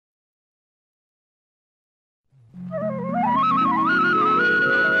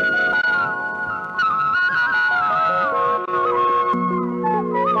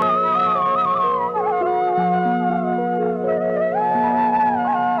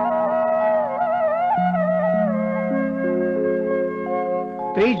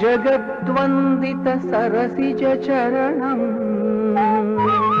त्रिजगद्वन्दित सरसिज चरणम्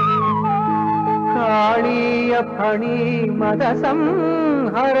काळीय फणी मद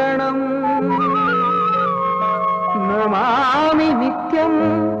संहरणम् नमामि नित्यं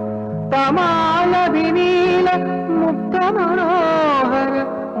तमाल विनील मुक्त मनोहर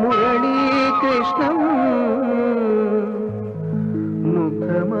मुरलीकृष्णम् मुक्त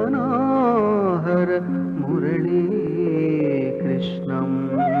मनोहर मुरलीकृष्णम्.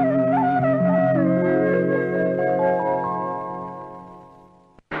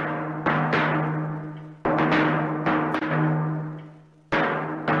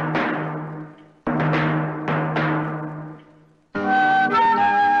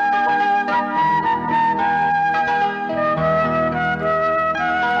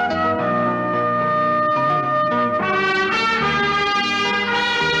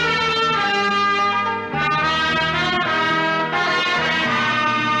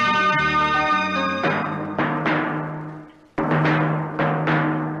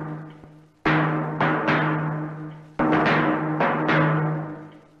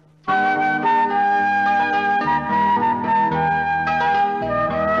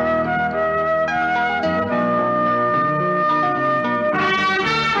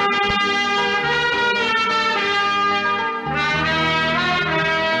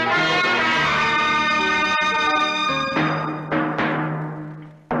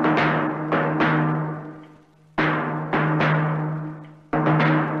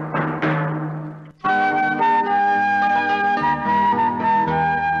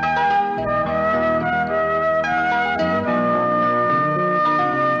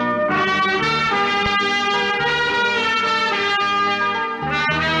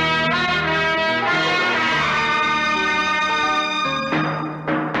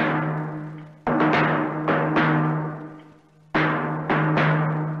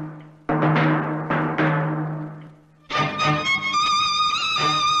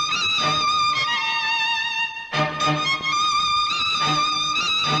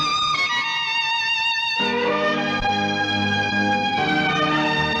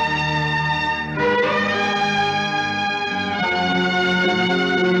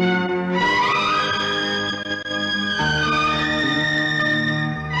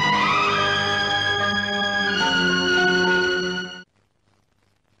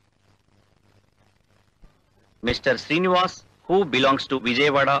 Mr. Srinivas, who belongs to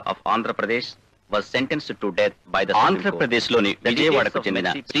Vijayawada of Andhra Pradesh, was sentenced to death by the Andhra Pradesh loni Vijayawadaku చెందిన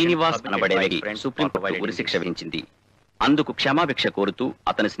శ్రీనివాస్ అనబడే వ్యక్తి సుప్రీం కోర్టు ఉరిశిక్ష విధించింది. అందుకు క్షమాభిక్ష కోరుతూ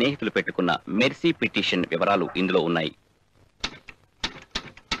అతని స్నేహితులు పెట్టుకున్న మెర్సీ పిటిషన్ వివరాలు ఇందులో ఉన్నాయి.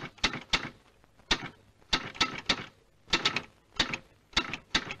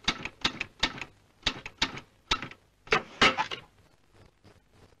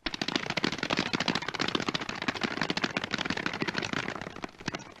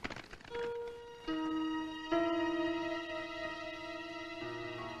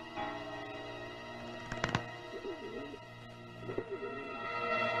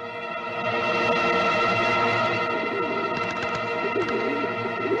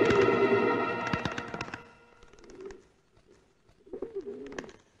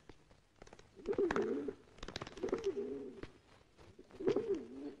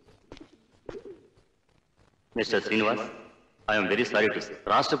 Mister Srinivas, I'm very sorry to say,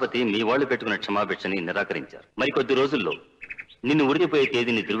 రాష్ట్రపతి మీ వాళ్ళు పెట్టుకున్న క్షమాభిక్షని నిరాకరించారు. మరి కొద్ది రోజుల్లో నిన్ను ఉరిపోయే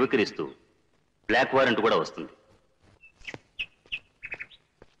తేదీని ధృవీకరిస్తూ బ్లాక్ వారెంట్ కూడా వస్తుంది.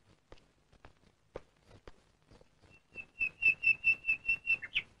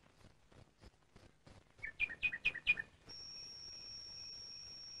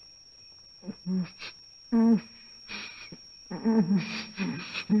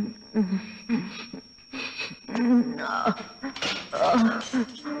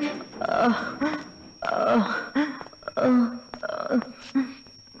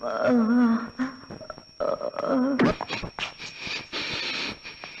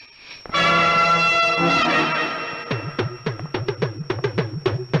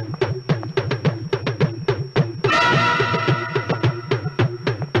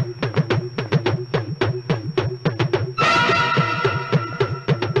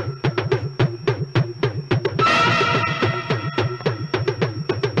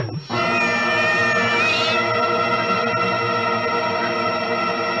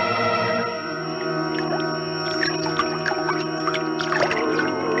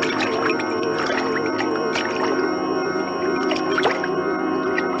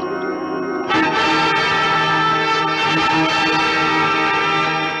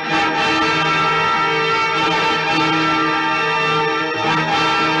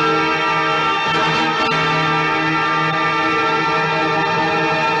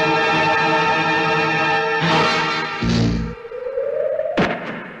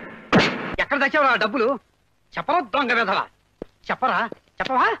 ఎక్కడ తెచ్చావరా డబ్బులు? చెప్పరా దొంగ వెధవా, చెప్పరా,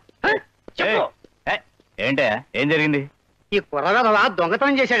 చెప్పవా? చెప్పు. ఏంటే ఏం జరిగింది? ఈ కుర్ర వెధవా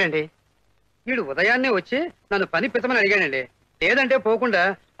దొంగతనం చేశాడండి. వీడు ఉదయాన్నే వచ్చి నన్ను పని పితమని అడిగాడండి. లేదంటే పోకుండా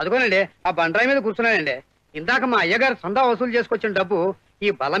అదిగోనండి ఆ బండరాయి మీద కూర్చున్నానండి. ఇందాక మా అయ్యగారు చందా వసూలు చేసుకొచ్చిన డబ్బు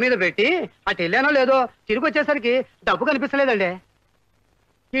ఈ బల్ల మీద పెట్టి అటు వెళ్ళానో లేదో తిరిగి వచ్చేసరికి డబ్బు కనిపిస్తలేదండి.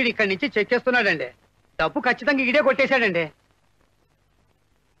 వీడు ఇక్కడి నుంచి చెక్కేస్తున్నాడండి. డబ్బు ఖచ్చితంగా ఈడే కొట్టేశాడండి.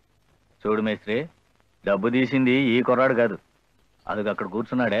 చూడు మేస్త్రి, డబ్బు తీసింది ఈ కుర్రాడు కాదు, అది అక్కడ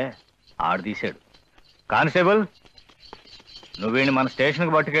కూర్చున్నాడే ఆడు తీశాడు. కానిస్టేబుల్, నువ్వు వీడిని మన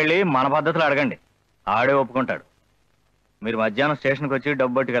స్టేషన్కి పట్టుకెళ్ళి మన పద్ధతులు అడగండి, ఆడే ఒప్పుకుంటాడు. మీరు మధ్యాహ్నం స్టేషన్కి వచ్చి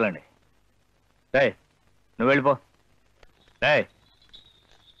డబ్బు పట్టుకెళ్ళండి. రే నువ్వు వెళ్ళిపో. రే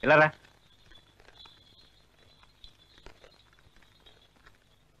ఇలా రా.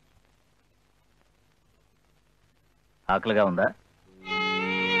 ఆకలిగా ఉందా?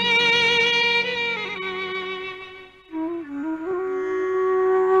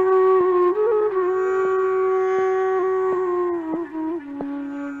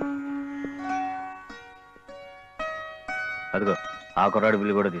 అదిగో ఆ కుర్రాడు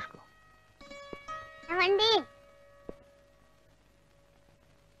బిల్లు కూడా తీసుకో.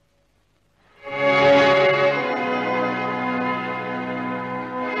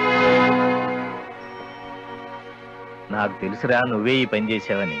 నాకు తెలుసురా నువ్వే ఈ పని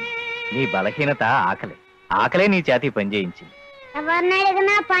చేసావని. నీ బలహీనత ఆకలి, ఆకలే నీ చేతి పని చేయించింది. ఎవరిని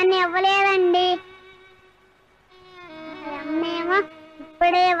అడిగినా పని ఇవ్వలేదండి. అమ్మేమో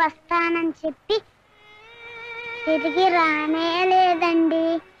ఇప్పుడే వస్తానని చెప్పి తిరిగి రానే లేదండి.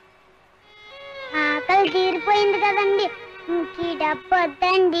 ఆకలి తీరిపోయింది కదండి, ఇంక డబ్బు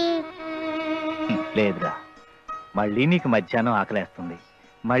వద్దండి. లేదురా, మళ్ళీ నీకు మధ్యాహ్నం ఆకలేస్తుంది,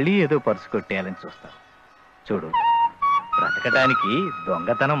 మళ్ళీ ఏదో పరుసు కొట్టేయాలని చూస్తావు. చూడు, బ్రతకడానికి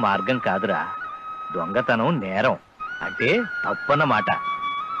దొంగతనం మార్గం కాదురా, దొంగతనం నేరం, అంటే తప్పన్నమాట.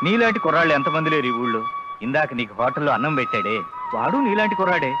 నీలాంటి కుర్రాళ్ళు ఎంతమంది లేరు ఈ ఊళ్ళో? ఇందాక నీకు హోటల్లో అన్నం పెట్టాడే వాడు నీలాంటి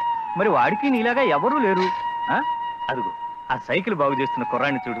కుర్రాడే, మరి వాడికి నీలాగా ఎవరూ లేరు. అదుగో ఆ సైకిల్ బాగు చేస్తున్న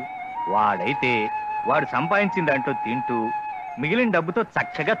కుర్రాడిని చూడు, వాడైతే వాడు సంపాదించిన దాంట్లో తింటూ మిగిలిన డబ్బుతో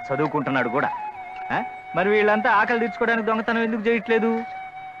చక్కగా చదువుకుంటున్నాడు కూడా. మరి వీళ్ళంతా ఆకలి తీర్చుకోవడానికి దొంగతనం ఎందుకు చేయట్లేదు?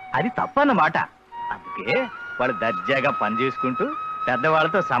 అది తప్పన్నమాట. అందుకే వాళ్ళు దర్జాగా పని చేసుకుంటూ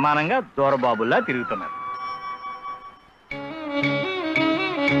పెద్దవాళ్ళతో సమానంగా దూరబాబుల్లా తిరుగుతున్నారు.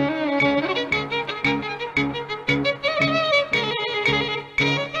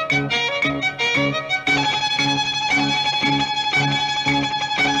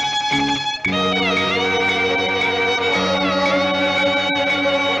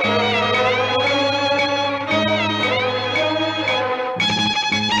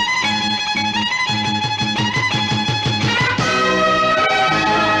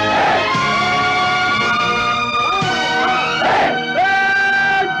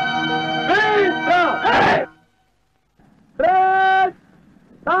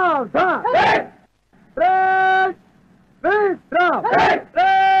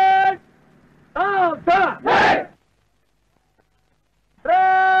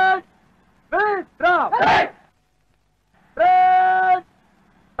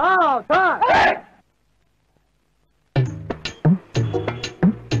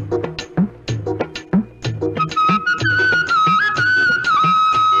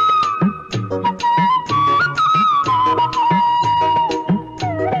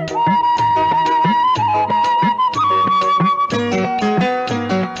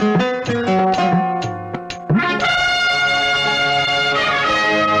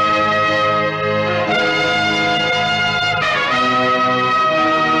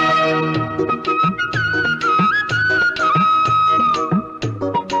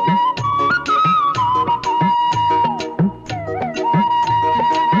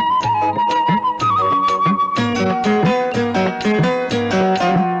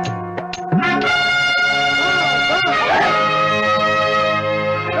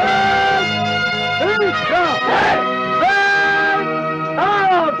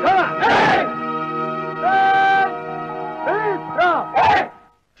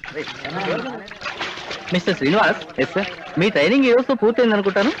 మిస్టర్ శ్రీనివాస్. Yes sir. మీ ట్రైనింగ్ ఈ రోజుతో పూర్తయింది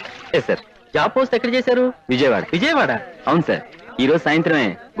అనుకుంటాను. Yes sir. జాబ్ పోస్ట్ ఎక్కడ చేశారు? విజయవాడ. విజయవాడ? అవును సార్. ఈ రోజు సాయంత్రమే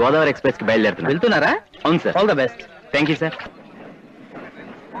గోదావరి ఎక్స్ప్రెస్ కి బయలుదేరుతున్నారు. వెళ్తున్నారా? అవును sir. All the best. Thank you sir.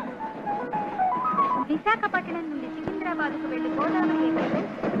 Visakhapatnam నుండి సికింద్రాబాద్ కు వెళ్లి గోదావరి ఎక్స్ప్రెస్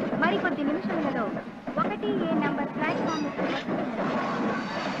మరికొద్ది నిమిషాలలో 1A number platform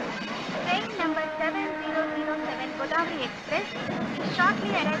train number 7007 Godavari express is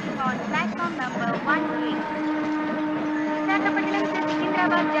shortly arriving on platform number 1A. Visakhapatnam to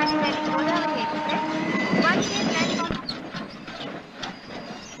Secunderabad జాతి రైలు గోదావరి ఎక్స్ప్రెస్ 1A ప్లాట్ఫామ్.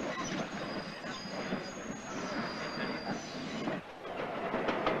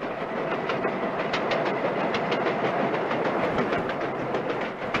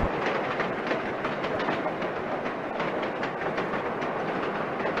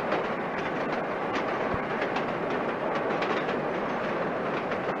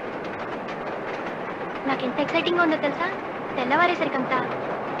 నాకెంత ఎక్సైటింగ్ గా ఉందో తెలుసా? తెల్లవారేసరికంతా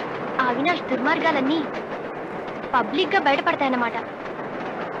ఆ అవినాష్ దుర్మార్గాలన్నీ పబ్లిక్ గా బయటపడతాయన్నమాట.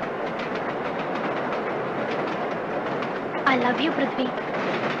 I love you Prithvi.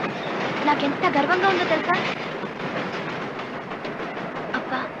 నాకెంత గర్వంగా ఉందో తెలుసా?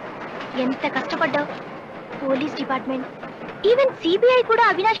 అబ్బా ఎంత కష్టపడ్డావు. పోలీస్ డిపార్ట్మెంట్, ఈవెన్ సిబిఐ కూడా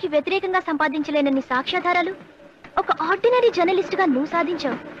అవినాష్ కి వ్యతిరేకంగా సంపాదించలేనన్ని సాక్ష్యాధారాలు ఒక ఆర్డినరీ జర్నలిస్ట్ గా నువ్వు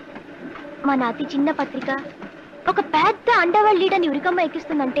సాధించావు. మన అతి చిన్న పత్రిక ఒక పెద్ద అండర్వరల్డ్ లీడర్ని ఉరికమ్మ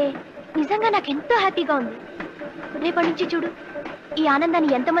ఎక్కిస్తుందంటే నిజంగా నాకు ఎంతో హ్యాపీగా ఉంది. రేపటి నుంచి చూడు ఈ ఆనందాన్ని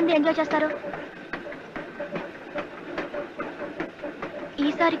ఎంతమంది ఎంజాయ్ చేస్తారో.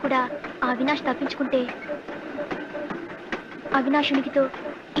 ఈసారి కూడా ఆ అవినాష్ తప్పించుకుంటే అవినాష్ ఉనికితో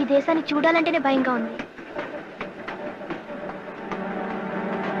ఈ దేశాన్ని చూడాలంటేనే భయంగా ఉంది.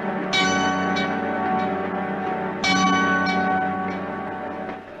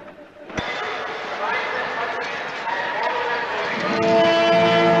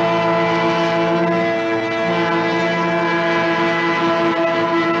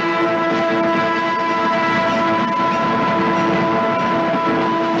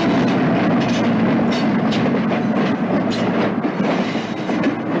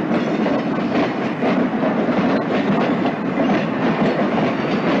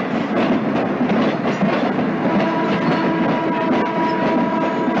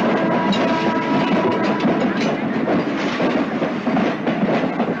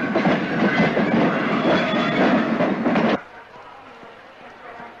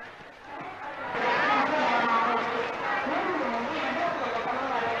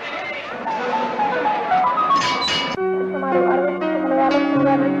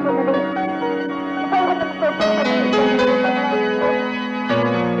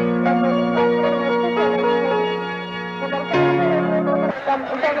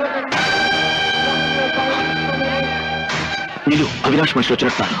 నేను అవినాష్ మనిషి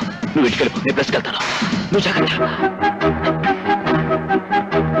వచ్చినట్టున్నాను. నువ్వు ఇంటికెళ్ళిపో, నేను ప్రెస్కి వెళ్తాను. నువ్వు జాగ్రత్త.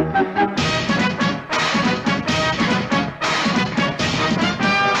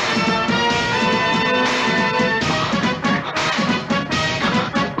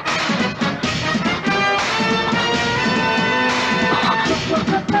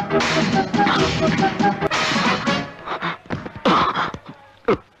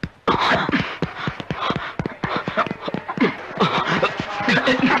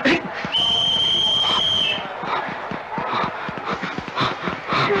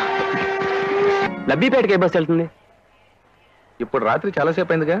 లబ్బీపేటకి ఏ బస్సు వెళ్తుంది? ఇప్పుడు రాత్రి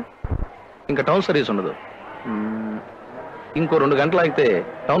చాలాసేపు అయిందిగా, ఇంకా టౌన్ సర్వీస్ ఉండదు. ఇంకో 2 గంటలు ఆగితే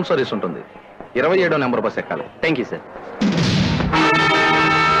టౌన్ సర్వీస్ ఉంటుంది. 27వ నెంబర్ బస్ ఎక్కాలి. Thank you sir.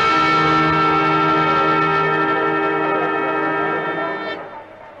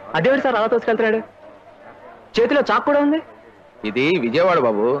 అదేవిడు సార్ అలా తోసుకెళ్తున్నాడు? చేతిలో చాకు కూడా ఉంది. ఇది విజయవాడ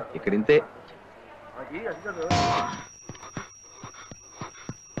బాబు, ఇక్కడింతే.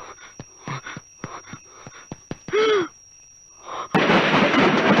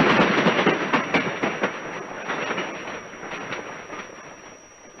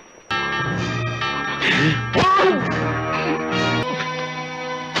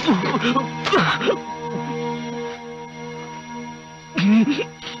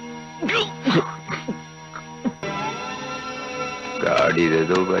 गाड़ी दे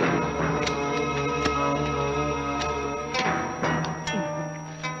दो भाई.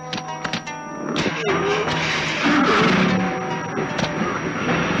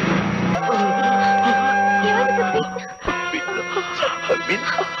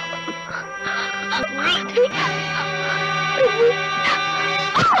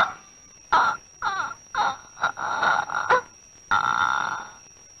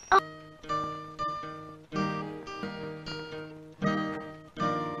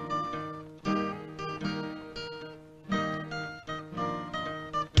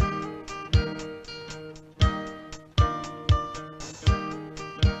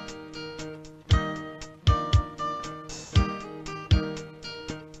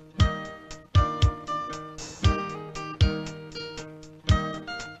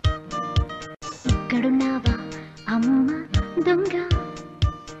 ఇక్కడున్నావా అమ్మ దొంగ,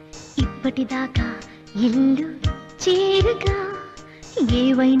 ఇప్పటిదాకా ఇల్లు చేరుగా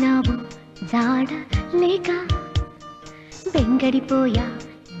ఏవైనావు జాడ లేక బెంగడిపోయా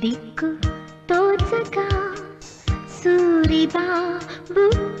దిక్కు తోచగా సూరిబాబులే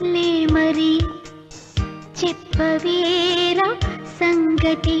మరి చెప్పవేరా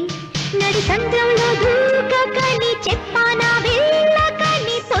సంగతి నడి సంద్రంలో దూకని చెప్పానా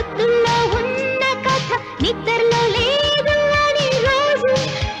వెళ్ళకని పొద్దుల్లో ఉన్న కథ నిద్రలో లేదు అని రోజు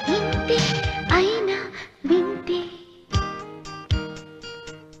ఇంతే అయినా వింతే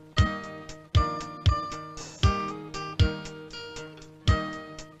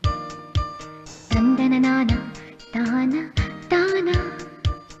తందన నాన తాన తాన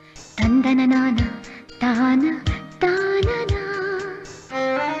తందన నాన తాన తాననా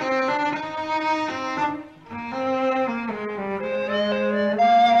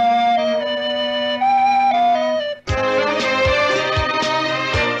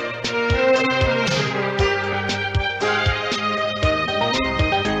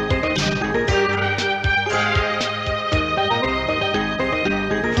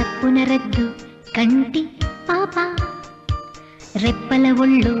రద్దు కంటి పాప రెప్పల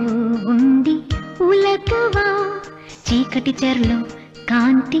ఒళ్ళు ఉండి ఉలకవా చీకటి చెర్లో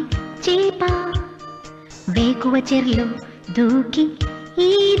కాంతి చేప వేకువ చెర్లో దూకి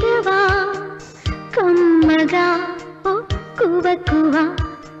ఈదవా కమ్మగా ఓ కువకువా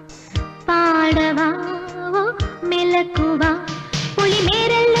పాడవా ఓ మెలకువా పులి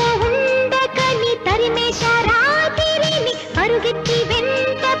మేరల్లో ఉండకని తరిమేశ రాతిరిని అరుగెత్తి వెంట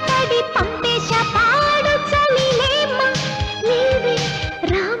పడి పంపేశ పాడు చలిలేమ్మ లేవే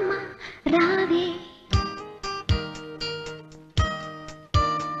రామ రావే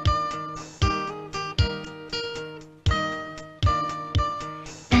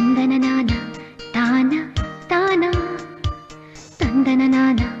తందన నాన తాన తాన తందన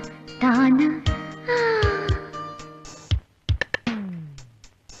నాన తాన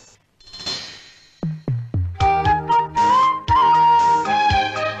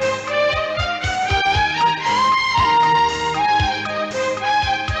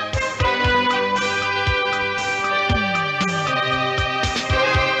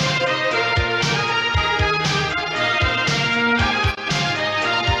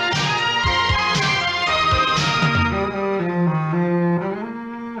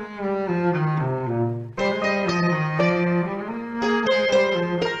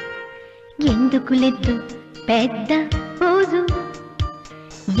ఎందుకులెద్దు పెద్ద పోజు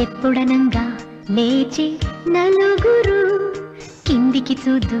ఎప్పుడనంగా లేచే నలుగురు కిందికి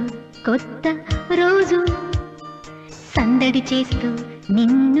చూద్దు కొత్త రోజు సందడి చేస్తూ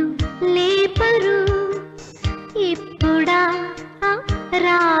నిన్ను లేపరు ఇప్పుడా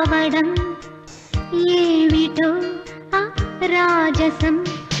రావడం ఏమిటో ఆ రాజసం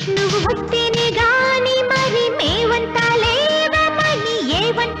నువ్వు వస్తేనే గాని మరి మేవంతా లేవమని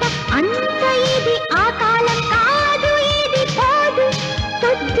ఏవంట అంత ఇది ఆ కాలం కాదు ఇది పోదు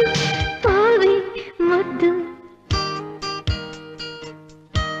పొద్దు పోవే మొద్దు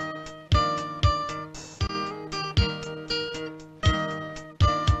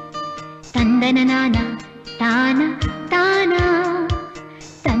తందన నాన తాన తాన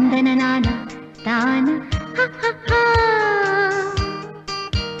తందన నాన తాన హ హ హ.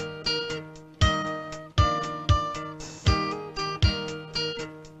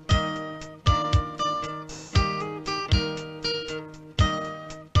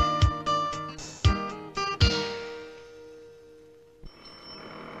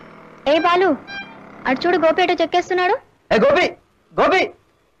 ఏ బాలు అటు చూడు గోపేట చెక్కేస్తున్నాడు. ఏ గోపి గోపి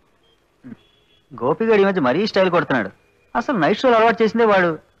గోపిగాడు ఈ మధ్య మరీ స్టైల్ కొడుతున్నాడు. అసలు నైట్ షోలు అలవాటు చేసిందే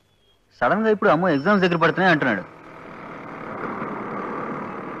వాడు. సడన్ గా ఇప్పుడు అమ్మో ఎగ్జామ్స్ దగ్గర పడుతున్నాయి అంటున్నాడు.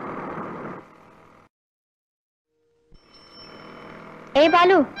 ఏ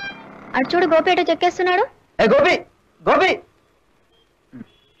బాలు అటు చూడు గోపేట చెక్కేస్తున్నాడు. ఏ గోపి గోపి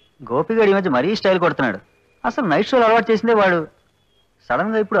గోపిగాడు ఈ మధ్య మరీ స్టైల్ కొడుతున్నాడు. అసలు నైట్ షోలు అలవాటు చేసిందే వాడు.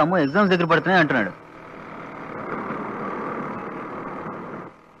 సడన్ గా ఇప్పుడు అమ్మో ఎగ్జామ్స్ దగ్గర పడుతున్నాయి అంటున్నాడు.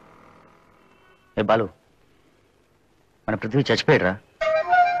 ఏ బాలు మన పృథ్వీ చచ్చిపోయాడురా.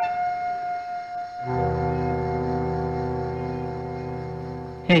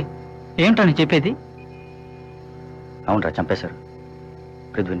 ఏమిటా నీ చెప్పేది? అవునరా, చంపేశారు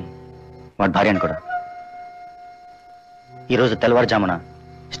పృథ్వీని, వాడి భార్యని కూడా. ఈరోజు తెల్లవారుజామున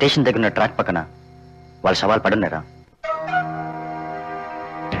స్టేషన్ దగ్గర ఉన్న ట్రాక్ పక్కన వాళ్ళ శవాలు పడున్నారా.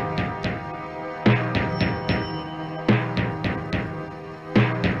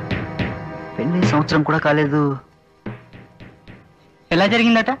 పెళ్లి సంవత్సరం కూడా కాలేదు. ఎలా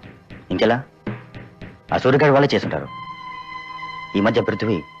జరిగిందట? ఇంకెలా, ఆ సూర్యగాడి వాళ్ళే చేసుంటారు. ఈ మధ్య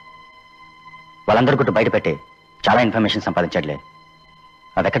పృథ్వీ వాళ్ళందరి గుట్టు బయట పెట్టే చాలా ఇన్ఫర్మేషన్ సంపాదించాడులే,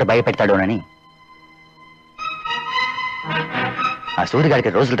 అదెక్కడ భయపెడతాడోనని. ఆ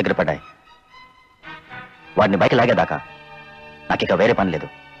సూర్యగాడికి రోజుల దగ్గర పడ్డాయి. వాడిని బయట లాగేదాకా నాకిక వేరే పని లేదు.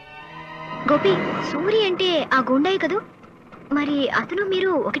 గోపి, సూరి అంటే ఆ గుండాయి కదూ, మరి అతను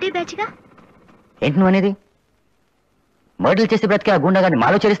మీరు ఒకటే బ్యాచ్గా? ఏంటి నువ్వు అనేది? మర్డర్లు చేసి బ్రతికే ఆ గుండాగాన్ని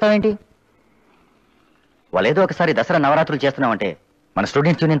మాలో చేరిస్తావేంటి? వాళ్ళేదో ఒకసారి దసరా నవరాత్రులు చేస్తున్నామంటే మన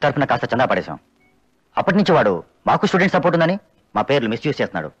స్టూడెంట్స్ యూనియన్ తరఫున కాస్త చందా పడేశాం. అప్పటి నుంచి వాడు మాకు స్టూడెంట్ సపోర్ట్ ఉందని మా పేర్లు మిస్యూజ్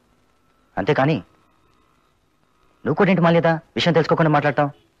చేస్తున్నాడు. అంతేకాని నువ్వు కూడా ఏంటి మాల్యదా విషయం తెలుసుకోకుండా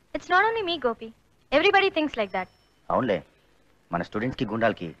మాట్లాడతావు? It's not only me Gopi, everybody thinks like that. అవునులే, మన స్టూడెంట్స్ కి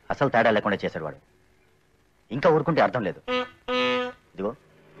గుండాలకి అసలు తేడా లేకుండా చేశాడు వాడు. ఇంకా ఊరుకుంటే అర్థం లేదు. ఇదిగో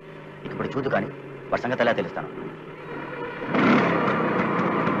ఇప్పుడు చూదు కానీ వాడి సంగతి ఎలా తెలుస్తాను.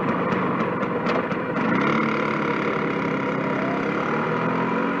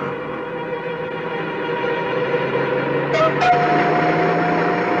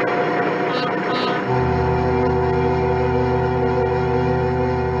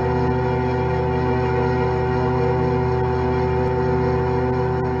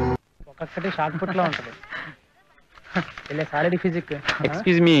 ఒక్కటి షార్ట్ పుట్ లో ఉంటుంది. Sorry physique.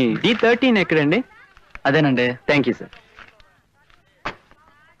 Excuse me, D13 ఎక్కడండి? అదేనండి. Thank you sir.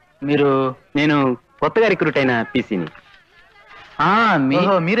 మీరు, నేను కొత్తగా రిక్రూట్ అయిన పీసీని.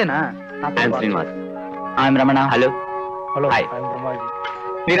 మీరేనా? Srinivas. I'm Ramana. Hello. Hello. Hi.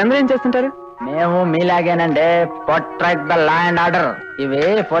 మీరందరూ ఏం చేస్తుంటారు? మేము మీలాగేనండి, protect the law and order. ఇవి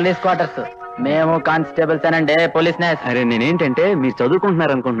పోలీస్ క్వార్టర్స్. మేము కానిస్టేబుల్స్ అనండి, పోలీస్ నెస్. అరే నేనేంటంటే మీరు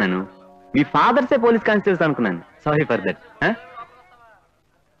చదువుకుంటున్నారు అనుకుంటున్నాను. మీ ఫాదర్సే పోలీస్ కానిస్టేబుల్స్ అనుకున్నాను. Sorry for that.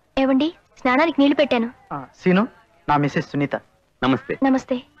 ఏవండి, స్నానానికి నీళ్లు పెట్టాను. సీను, నా మిస్సెస్ సునీత. నమస్తే.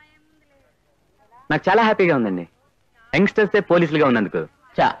 నమస్తే. నాకు చాలా హ్యాపీగా ఉందండి, యంగ్స్టర్సే పోలీసులుగా ఉన్నందుకు.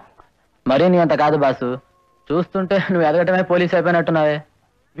 చా, మరీ నీ అంత కాదు బాసు. చూస్తుంటే నువ్వు ఎదగటమే పోలీస్ అయిపోయినట్టున్నావే.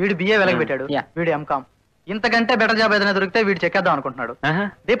 వీడు బిఏ వెలగబెట్టాడు, యా. వీడు ఎంకామ్. ఇంతకంటే బెటర్ జాబ్ ఏదైనా దొరికితే వీడు చెక్కేద్దాం అనుకుంటున్నాడు. ఆహా.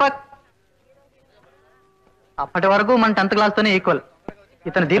 దీపక్, అప్పటి వరకు మన 10th క్లాస్ తోనే ఈక్వల్.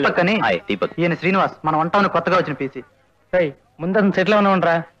 ఇతను దీపక్ అని, హాయ్ దీపక్. ఈయన శ్రీనివాస్, మన వంట కొత్తగా వచ్చిన పీసీ. ముందు సెటిల్ ఏమైనా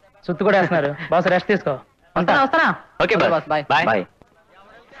ఉండరా? సుత్తు కూడా వేస్తున్నారు. బాస్ రెస్ట్ తీసుకో. వస్తానా? Okay boss, bye. Bye.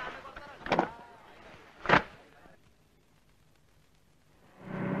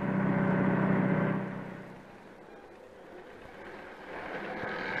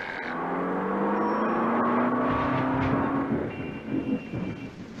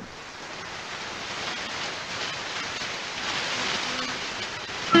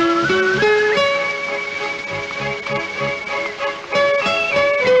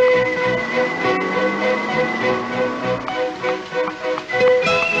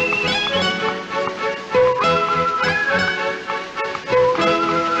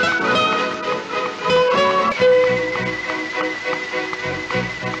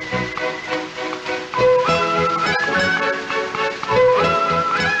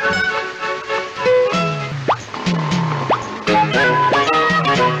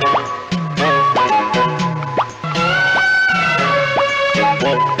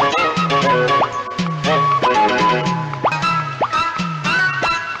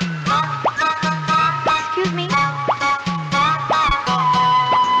 Excuse me.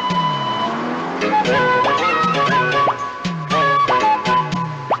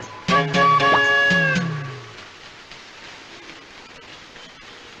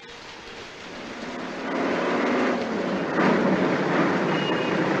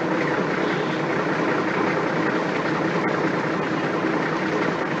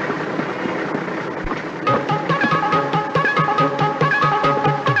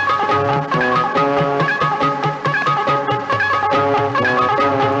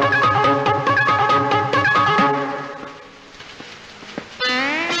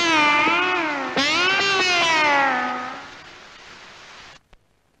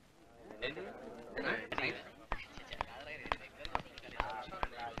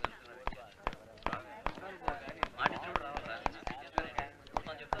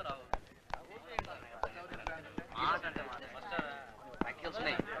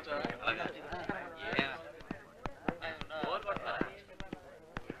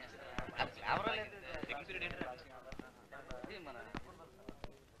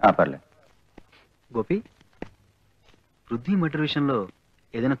 పర్లే. గోపి, పృథ్వీ మర్డర్ విషయంలో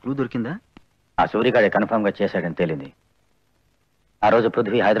ఏదైనా క్లూ దొరికిందా? ఆ సూర్యగాడే కన్ఫర్మ్ గా చేశాడని తేలింది. ఆ రోజు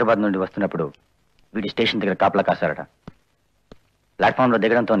పృథ్వీ హైదరాబాద్ నుండి వస్తున్నప్పుడు వీడి స్టేషన్ దగ్గర కాపలా కాశారట. ప్లాట్ఫామ్ లో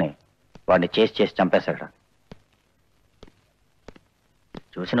దిగడంతోనే వాడిని చేసి చంపేశారట.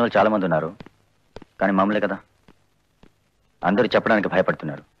 చూసిన వాళ్ళు చాలా మంది ఉన్నారు, కానీ మామూలే కదా, అందరూ చెప్పడానికి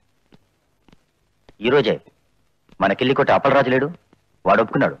భయపడుతున్నారు. ఈరోజే మన కిల్లి కొట్టి అప్పలరాజు లేడు, వాడు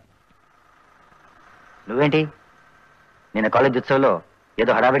ఒప్పుకున్నాడు. నువ్వేంటి నిన్న కాలేజ్ ఉత్సవంలో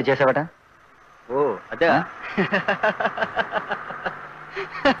ఏదో హడావిడి చేసావట? ఓ అదే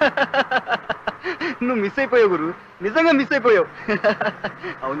నువ్వు మిస్ అయిపోయావు గురు, నిజంగా మిస్ అయిపోయావు.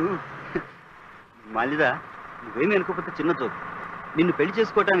 అవును మాలిదా, నువ్వేమి అనుకోకపోతే చిన్న జోక్. నిన్ను పెళ్లి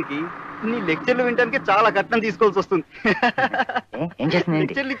చేసుకోవటానికి నీ లెక్చర్లు వినడానికి చాలా కట్నం తీసుకోవాల్సి వస్తుంది. ఏం చేసింది?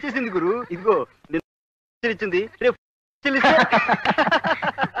 లెక్చర్లు ఇచ్చేసింది గురు. ఇదిగో లెక్చర్ ఇచ్చింది, రేపు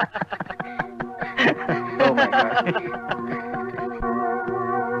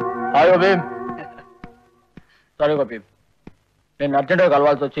హాయ్ భీమ్. సారీ భీమ్, నేను అర్జెంట్గా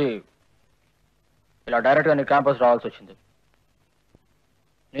కలవాల్సి వచ్చి ఇలా డైరెక్ట్గా నీ క్యాంపస్ రావాల్సి వచ్చింది.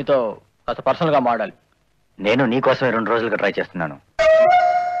 నీతో కాస్త పర్సనల్గా మాట్లాడాలి. నేను నీకోసమే 2 రోజులుగా ట్రై చేస్తున్నాను.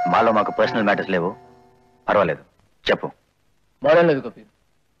 మాలో మాకు పర్సనల్ మ్యాటర్స్ లేవు, పర్వాలేదు, చెప్పు. మరేం లేదు గోపి,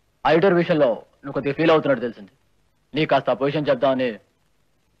 ఆ ఎడిటర్ విషయంలో నువ్వు కొద్దిగా ఫీల్ అవుతున్నట్టు తెలిసింది. నీకు కాస్త ఆ పొజిషన్ చెప్దామని.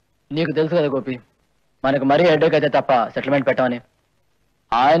 నీకు తెలుసు కదా గోపి, మనకు మరీ హెడ్ఏక్ అయితే తప్ప సెటిల్మెంట్ పెట్టామని.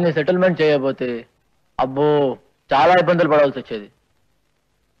 ఆయన్ని సెటిల్మెంట్ చేయబోతే అబ్బో చాలా ఇబ్బందులు పడవలసి వచ్చేది.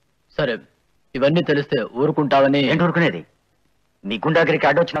 సరే, ఇవన్నీ తెలిస్తే ఊరుకుంటావని. ఏంటి ఊరుకునేది? నీ గుండాగిరికి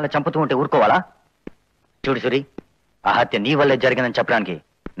అడ్డొచ్చిన వాళ్ళని చంపుతూ ఉంటే ఊరుకోవాలా? చూడు సూరి, ఆ హత్య నీ వల్లే జరిగిందని చెప్పడానికి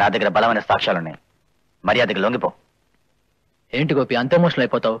నా దగ్గర బలమైన సాక్ష్యాలున్నాయి. మర్యాదకి లొంగిపో. ఏంటి గోపి అంత ఎమోషనల్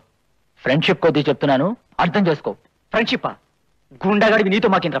అయిపోతావు? ఫ్రెండ్షిప్ కొద్దీ చెప్తున్నాను, అర్థం చేసుకో. ఫ్రెండ్షిప్పా? గుండాగాడికి నీతో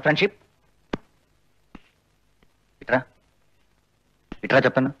మాకింట్రా ఫ్రెండ్షిప్? ఇట్రా ఇట్రా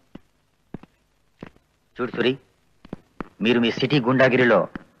చెప్తాను. చూడు సూరి, మీరు మీ సిటీ గుండాగిరిలో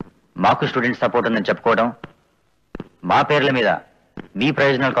మాకు స్టూడెంట్ సపోర్ట్ ఉందని చెప్పుకోవడం, మా పేర్ల మీద మీ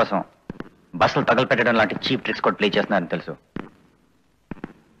ప్రయోజనాల కోసం బస్సులు తగలపెట్టడం లాంటి చీప్ ట్రిక్స్ కూడా ప్లే చేస్తున్నారని తెలుసు.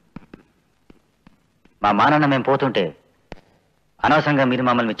 మా మానాన్న మేము పోతుంటే అనవసరంగా మీరు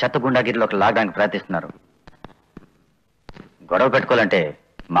మమ్మల్ని చెత్త గుండాగిరిలోకి లాగడానికి ప్రయత్నిస్తున్నారు. గొడవ పెట్టుకోవాలంటే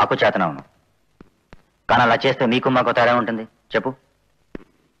మాకు చేతనవును, కానీ అలా చేస్తే మీకు మాకు తేడా ఉంటుంది. చెప్పు.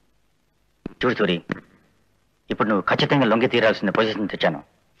 చూడు సూరి, ఇప్పుడు నువ్వు ఖచ్చితంగా లొంగి తీరాల్సిన పొజిషన్ తెచ్చాను.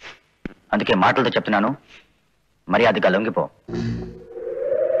 అందుకే మాటలతో చెప్తున్నాను, మర్యాదగా లొంగిపో.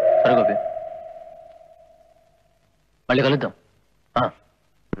 సరే గోపి, మళ్ళీ కలుద్దాం.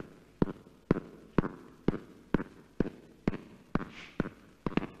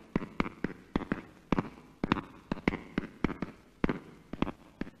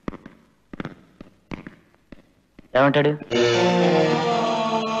 ఏమంటాడు?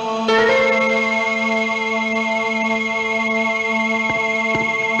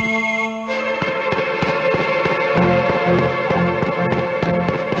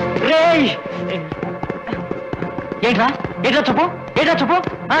 ఏంట్రా ఏంట్రా చెప్పు, ఏంట్రా చెప్పు,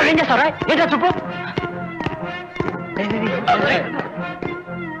 ఏం చేస్తారా, ఏంట్రా చెప్పు.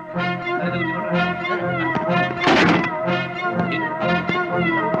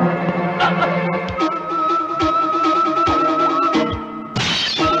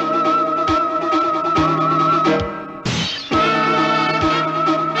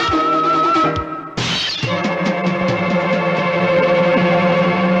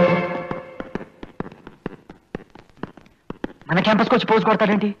 మన క్యాంపస్కి వచ్చి పోజు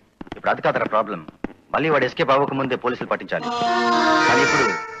కొడతాడేంటి? ఇప్పుడు అది కాదరా ప్రాబ్లం. మళ్ళీ వాడు ఎస్కేప్ అవ్వక ముందే పోలీసులు పట్టించాలి. కానీ ఇప్పుడు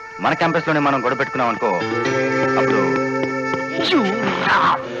మన క్యాంపస్ లోనే మనం గొడవ పెట్టుకున్నాం అనుకో, అప్పుడు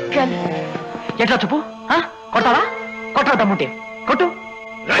ఎట్లా చెప్పు, కొట్టాలా? కొట్టరా దమ్ముంటే కొట్టు.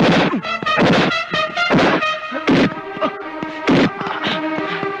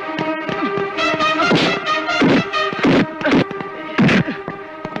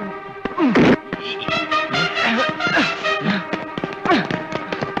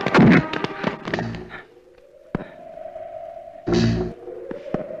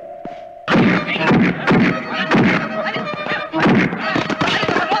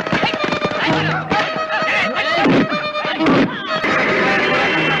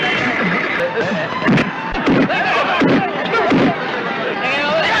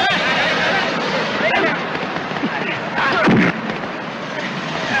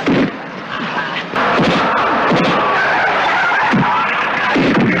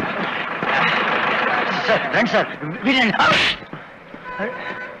 సార్ వినండి.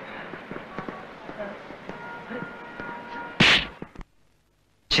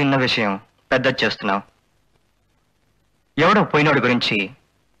 చిన్న విషయం పెద్ద చేస్తున్నావు. ఎవడో పోయినోడి గురించి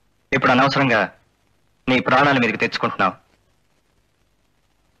ఇప్పుడు అనవసరంగా నీ ప్రాణాల మీదకి తెచ్చుకుంటున్నావు.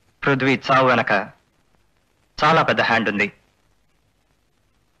 పృథ్వీ చావు వెనక చాలా పెద్ద హ్యాండ్ ఉంది.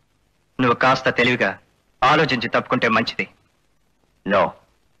 నువ్వు కాస్త తెలివిగా ఆలోచించి తప్పుకుంటే మంచిది. నో,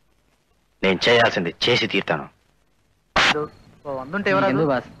 నేను చేయాల్సింది చేసి తీరుతాను.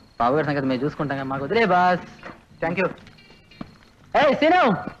 బాస్ బాబు గారి సంగతి మేము చూసుకుంటాం, మాకు వదిలే boss. Thank you. A scene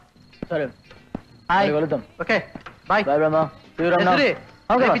సరే హాయ్ వెళ్దాం. Okay bye. బాయ్ బ్రహ్మ.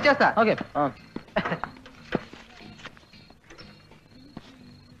 ఓకే ఇచ్చేస్తా. ఓకే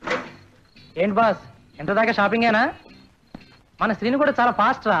ఏంటి బాస్ ఎంత దాకా షాపింగేనా? మన శ్రీని కూడా చాలా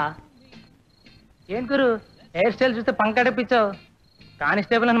ఫాస్ట్ రా. ఏం గురు హెయిర్ స్టైల్ చూస్తే పంకడప్పించావు.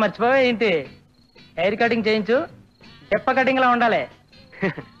 కానిస్టేబుల్ అని మర్చిపోవా ఏంటి? హెయిర్ కటింగ్ చేయించు, చెప్ప కటింగ్ లా ఉండాలి.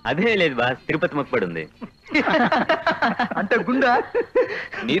 అదే లేదు బాస్, తిరుపతి మొక్కపడి ఉంది. అంటే గుండా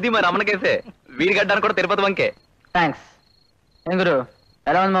నీది మరి అమ్మనకేసే, వీరి గడ్డానికి కూడా తిరుపతి వంకే. థ్యాంక్స్. ఏం గురు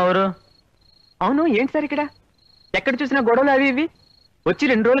ఎలా ఉంది మా ఊరు? అవును ఏంటి సార్ ఇక్కడ ఎక్కడ చూసినా గొడవలు అవి ఇవి, వచ్చి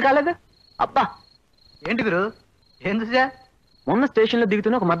 2 రోజులు కాలేదా? అబ్బా ఏంటి గురు ఏం చూసా? మొన్న స్టేషన్ లో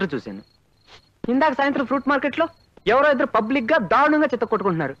దిగుతున్న ఒక మర్డర్ చూశాను. ఇందాక సాయంత్రం ఫ్రూట్ మార్కెట్ లో ఎవరో ఇద్దరు పబ్లిక్ గా దారుణంగా చెత్త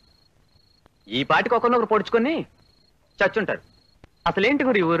కొట్టుకుంటున్నారు. ఈ పాటికి ఒకరినొకరు పొడుచుకొని చచ్చుంటారు. అసలేంటి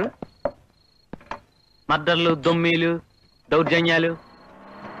గురు ఈ ఊరు? మర్డర్లు, దొమ్మీలు, దౌర్జన్యాలు,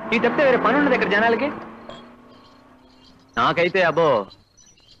 ఇది తప్పితే వేరే పని ఉండదు ఇక్కడ జనాలకి. నాకైతే అబ్బో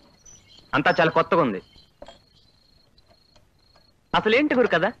అంతా చాలా కొత్తగా ఉంది. అసలేంటి గురు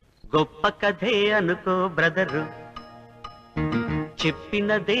కదా? గొప్ప కథే అనుకో బ్రదరు,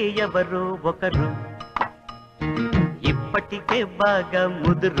 చెప్పినదే ఎవరో ఒకరు, ఇప్పటికే బాగా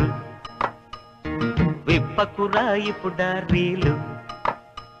ముదురు, విప్పకురా ఇప్పుడా రీలు.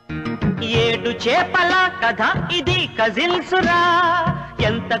 7 చేపల కథ ఇది కజిల్సురా,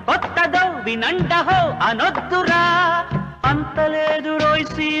 ఎంత కొత్తదో వినండహో అనొద్దురా, అంతలేదు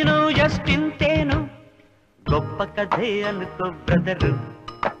రోయ్సీను జస్ట్ ఇంతేను. గొప్ప కథే అనుకో బ్రదరు,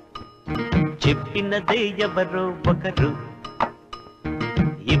 చెప్పినదే ఎవరో ఒకరు,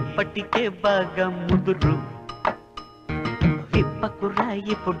 ఇప్పటికే బాగా ముదురు, విప్పకురా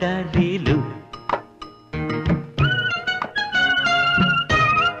ఇప్పుడా రీలు.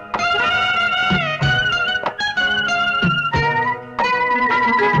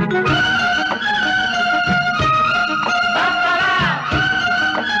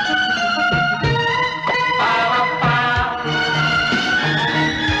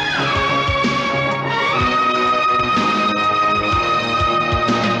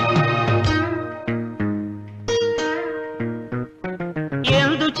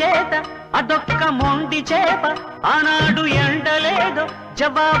 అదొక్క మొండి చేప ఆనాడు ఎండలేదో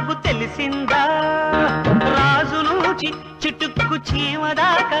జవాబు తెలిసిందా? రాజు నుంచి చిటుక్కు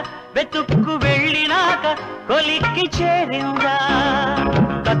చీమదాకా వెతుక్కు వెళ్ళినాక కొలిక్కి చేరిందా?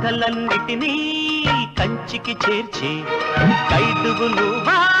 కథలన్నిటినీ కంచికి చేర్చి కైదుగులు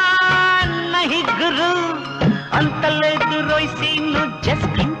నహిగ్గురు, అంతలేదు రోయ్సీను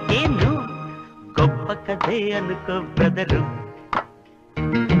జస్ట్ ఇంతేను. గొప్ప కథే అనుకో బ్రదరు,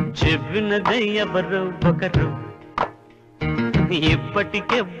 చెప్పినదే ఎవరు ఒకరు,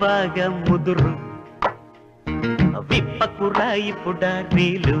 ఇప్పటికే బాగా ముదురు, విప్పకురా ఇప్పుడా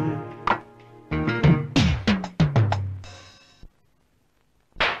రీలు.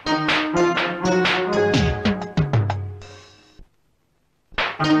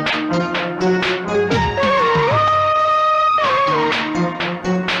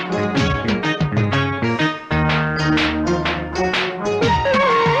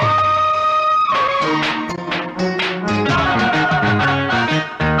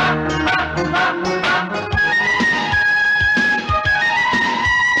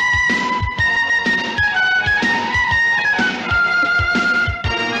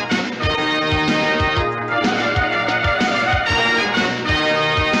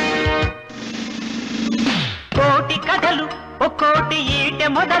 ఒక్కోటి ఈటె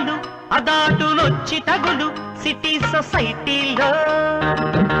మొదలు అదాటులొచ్చి తగులు సిటీ సొసైటీలో,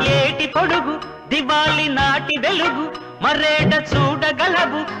 ఏటి పొడుగు దివాలి నాటి వెలుగు మరేట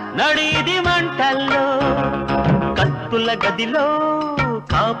చూడగలవు నడిది మంటల్లో. కత్తుల గదిలో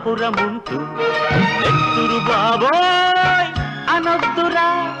కాపురముంటూ ఎత్తురు బాబోయ్ అనొద్దురా,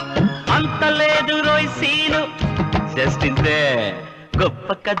 అంతలేదు రోయ్సీను జస్ట్ ఇంతే.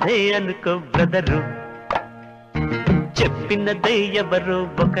 గొప్ప కథే అనుకో బ్రదరు, చెప్పినదే ఎవరో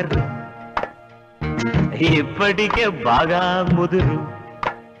ఒకరు, ఇప్పటికే బాగా ముదురు,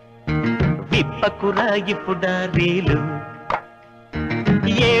 విప్పకురా ఇప్పుడా రీలు.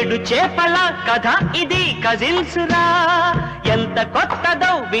 7 చేపల కథ ఇది కజిల్సురా, ఎంత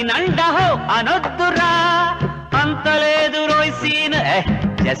కొత్తదో వినండహో అనొద్దురా, అంతలేదు రోయ్సీను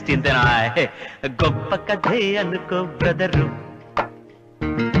జస్ట్ ఇంతేనా. గొప్ప కథే అనుకో బ్రదరు,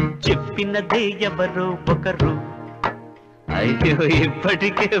 చెప్పినదే ఎవరో ఒకరు, అయ్యో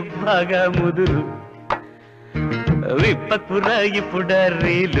ఇప్పటికే బాగా ముదురు, విప్పకురా ఇప్పుడా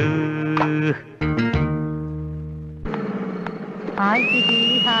reel. Hi city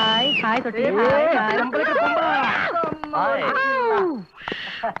hi hi తోటి హాయ్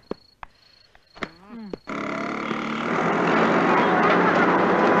హాయ్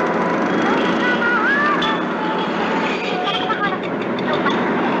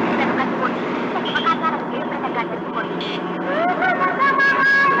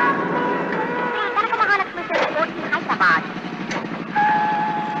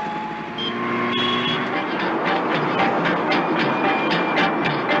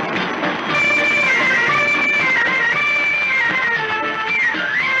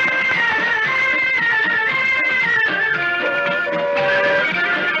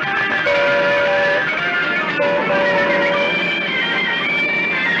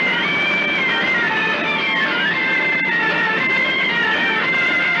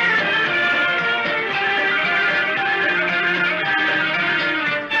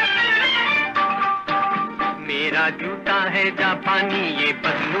जूता है जापानी ये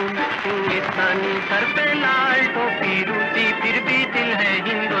पतलून हिंदुस्तानी सर पे लाल टोपी रूसी फिर भी दिल है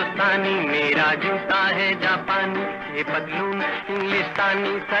हिंदुस्तानी मेरा जूता है जापानी ये पतलून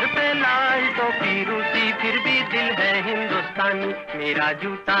हिंदुस्तानी सर पे लाल टोपी रूसी फिर भी दिल है हिंदुस्तानी मेरा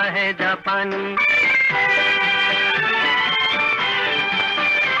जूता है जापानी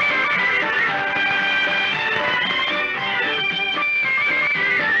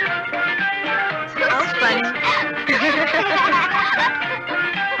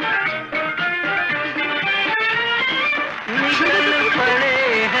निकल पड़े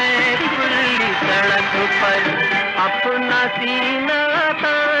हैं खुली सड़क पर अपना सीना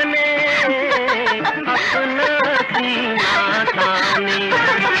ताने अपना सीना ताने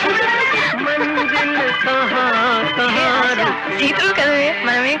मंजिल कहाँ कहाँ సీతులు కదవే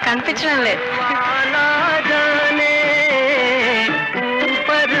మనమేం కనిపించడం లేదు वाला जाने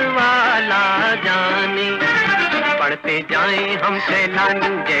ऊपर वाला जाने पढ़ते जाएं हम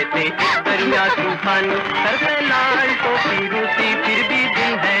सैलानी जैसे दरिया तूफानी सर पे लाल टोपी रूसी फिर भी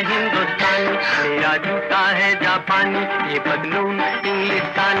दिल है हिंदुस्तानी मेरा जूता है जापानी ये पतलून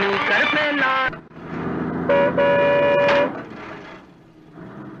इंग्लिस्तानी सर पे लाल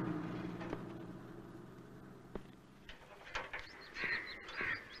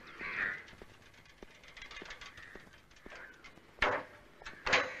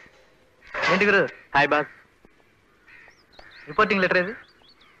ఏంటి గురు హాయ్ బాస్ రిపోర్టింగ్ లెటర్ ఏది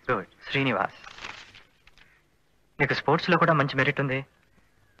గుడ్ శ్రీనివాస్ నీకు స్పోర్ట్స్లో కూడా మంచి మెరిట్ ఉంది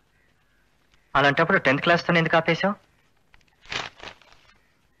అలాంటప్పుడు 10th క్లాస్తోనే ఎందుకు ఆపేశావు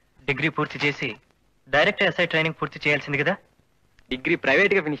డిగ్రీ పూర్తి చేసి డైరెక్ట్ ఎస్ఐ ట్రైనింగ్ పూర్తి చేయాల్సింది కదా డిగ్రీ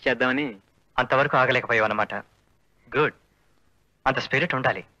ప్రైవేట్గా ఫినిష్ చేద్దామని అంతవరకు ఆగలేకపోయావు అనమాట గుడ్ అంత స్పిరిట్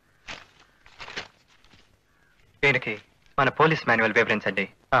ఉండాలి దీనికి మన పోలీస్ మాన్యువల్ వివరించండి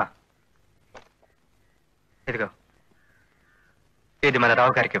ఇదిగో ఇది మన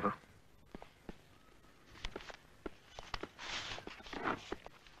రావు గారికి ఇవ్వు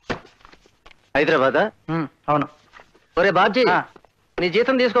హైదరాబాదా అవును ఒరే బాబ్జీ నీ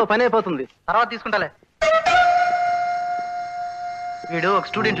జీతం తీసుకో పని అయిపోతుంది తర్వాత తీసుకుంటాలే వీడు ఒక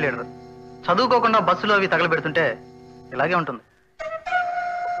స్టూడెంట్ లీడర్ చదువుకోకుండా బస్సులో అవి తగలబెడుతుంటే ఇలాగే ఉంటుంది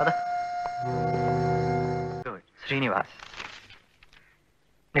కదా శ్రీనివాస్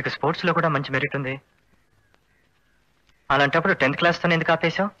నీకు స్పోర్ట్స్లో కూడా మంచి మెరిట్ ఉంది అలాంటప్పుడు 10th క్లాస్తోనే ఎందుకు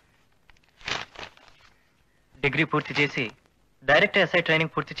ఆపేశావు డిగ్రీ పూర్తి చేసి డైరెక్ట్ ఎస్ఐ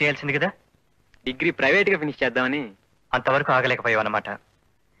ట్రైనింగ్ పూర్తి చేయాల్సింది కదా డిగ్రీ ప్రైవేట్గా ఫినిష్ చేద్దామని అంతవరకు ఆగలేకపోయావు అనమాట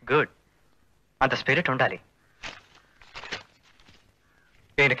గుడ్ అంత స్పిరిట్ ఉండాలి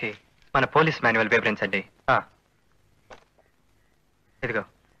దీనికి మన పోలీస్ మాన్యువల్ వివరించండి ఇదిగో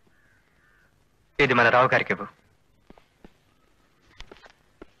ఇది మన రావు గారికి ఇవ్వు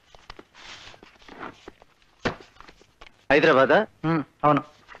హైదరాబాదా అవును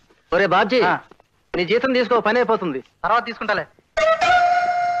ఒరే బాబ్జీ నీ జీతం తీసుకో పని అయిపోతుంది తర్వాత తీసుకుంటాలే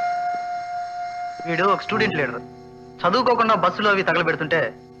వీడు ఒక స్టూడెంట్ లీడర్ చదువుకోకుండా బస్సులో అవి తగలబెడుతుంటే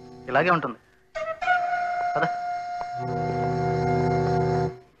ఇలాగే ఉంటుంది కదా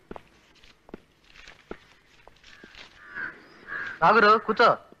రాగురు కూర్చో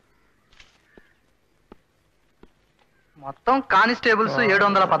మొత్తం కానిస్టేబుల్స్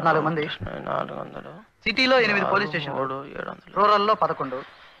 714 మంది 400 సిటీలో 8 పోలీస్ స్టేషన్ 700 రూరల్లో 11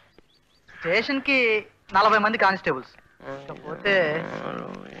 స్టేషన్ కి 40 మంది కానిస్టేబుల్స్ పోతే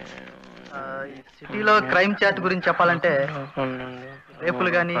సిటీలో క్రైమ్ చాట్ గురించి చెప్పాలంటే రేపులు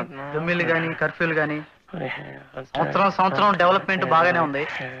గాని దొమ్మిళ్ళు గాని కర్ఫ్యూలు గాని సంవత్సరం డెవలప్మెంట్ బాగానే ఉంది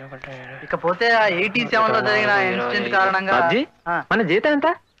ఇకపోతే ఆ 87 లో జరిగిన ఇన్సిడెంట్ కారణంగా మన జీతం ఎంత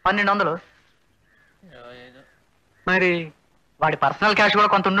 1200 మరి వాడి పర్సనల్ క్యాష్ కూడా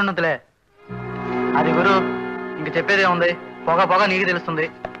కొంత ఉండుంటుందిలే అది గురు ఇంక చెప్పేదే ఉంది పొగ పొగ నీకు తెలుస్తుంది.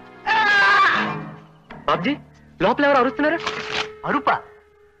 బాబ్జీ లోపల ఎవరు అరుస్తున్నారు? అరుపా?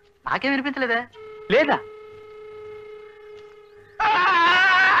 నాకేం వినిపించలేదా? లేదా?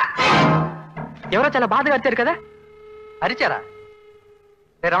 ఎవరో చాలా బాధగా అరిచారు కదా? అరిచారా?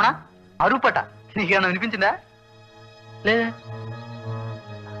 రమణ అరుపట నీకేమన్నా వినిపించిందా? లేదా?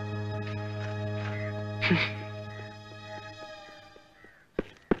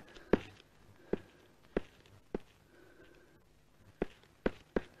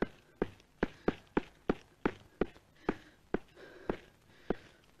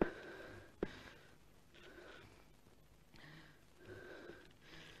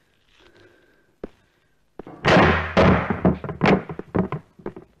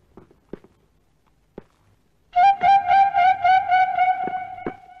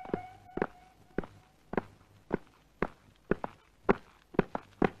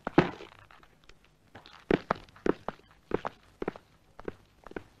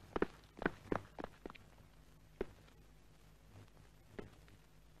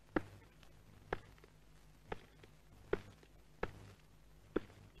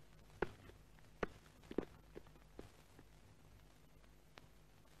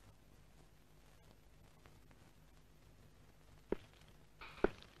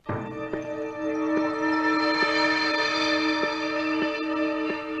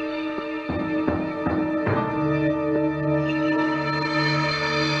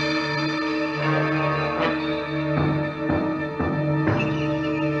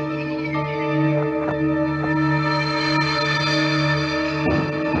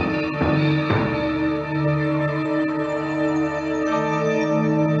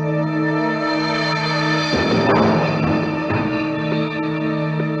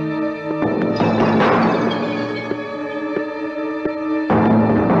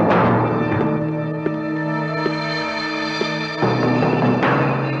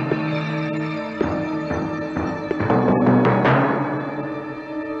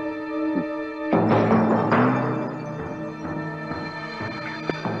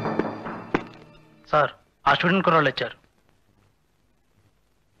 సార్ ఆ స్టూడెంట్ కుర్రాళ్ళు వచ్చారు.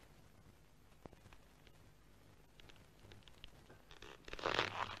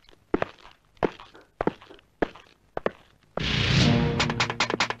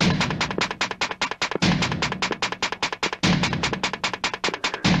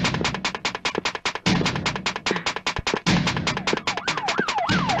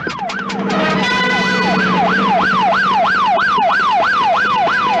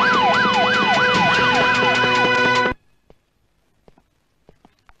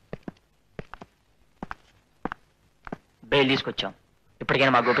 తీసుకొచ్చాం.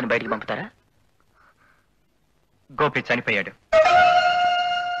 ఇప్పటికైనా మా గోపిని బయటికి పంపుతారా? గోపి చనిపోయాడు.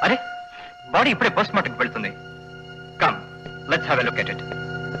 అరే బాడీ ఇప్పుడే పోస్ట్ మార్టంకి వెళ్తుంది. Come let's have a look at it.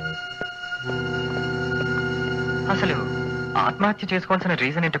 అసలు ఆత్మహత్య చేసుకోవాల్సిన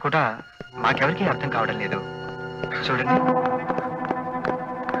రీజన్ ఏంటో కూడా మాకెవరికి అర్థం కావడం లేదు. చూడండి,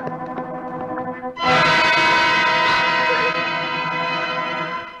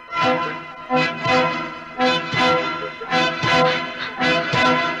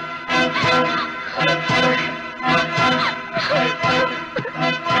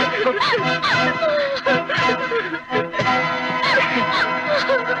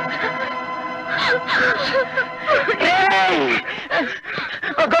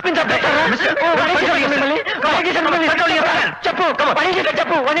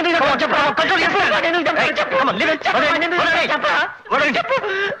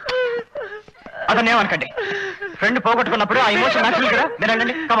 అతన్నేమనకండి. ఫ్రెండ్ పోగొట్టుకున్నప్పుడు ఆ ఎమోషన్ న్యాచురల్ కదా. మీరు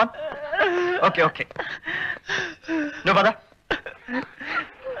అనండి. కమాన్. ఓకే ఓకే, నువ్వు పద.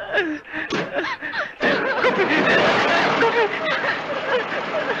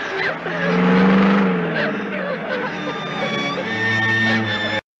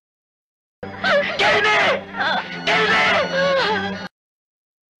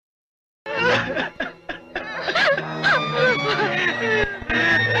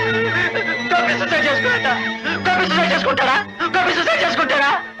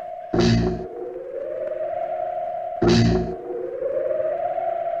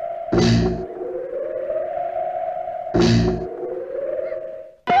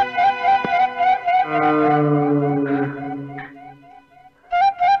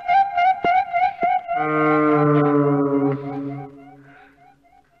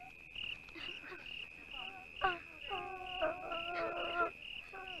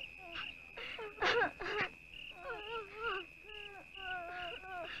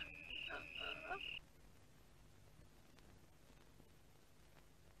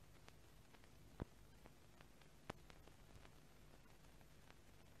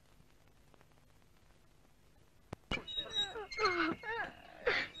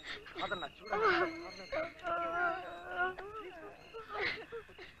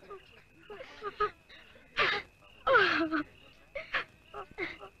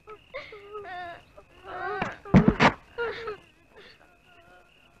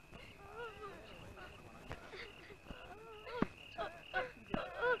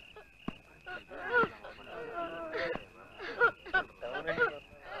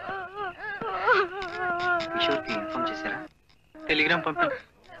 టెలిగ్రామ్ పంపాను.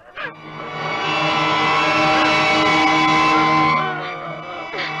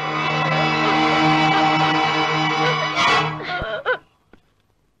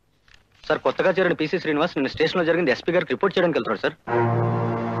 సార్, కొత్తగా చేరిన పీసీ శ్రీనివాస్ నిన్న స్టేషన్లో జరిగింది ఎస్పీ గారికి రిపోర్ట్ చేయడానికి వెళ్తున్నాడు సార్.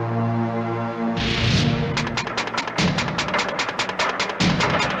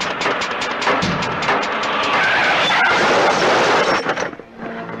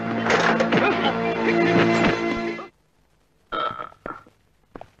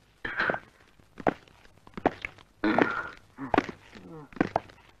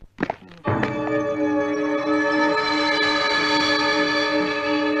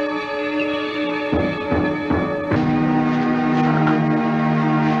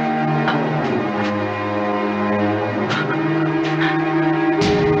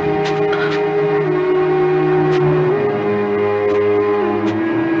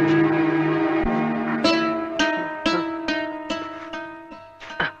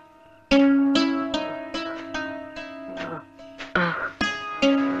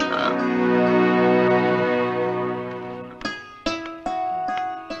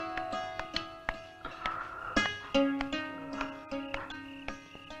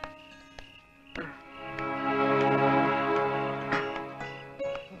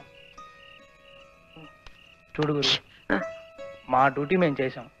 చూడు గురు, మా డ్యూటీ మేము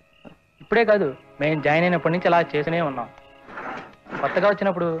చేసాం. ఇప్పుడే కాదు, మేము జాయిన్ అయినప్పటి నుంచి అలా చేస్తూనే ఉన్నాం. కొత్తగా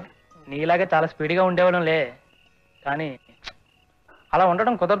వచ్చినప్పుడు నీలాగే చాలా స్పీడ్గా ఉండేవాళ్ళంలే, కానీ అలా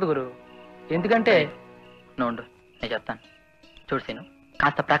ఉండడం కుదరదు గురు. ఎందుకంటే నువ్వు నేను చెప్తాను. చూడు సీను,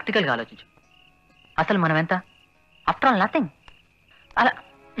 కాస్త ప్రాక్టికల్గా ఆలోచించు. అసలు మనం ఎంత? After all nothing. అలా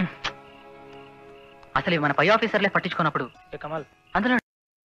అసలు ఇవి మన పై ఆఫీసర్లే పట్టించుకున్నప్పుడు కమల్, అందులో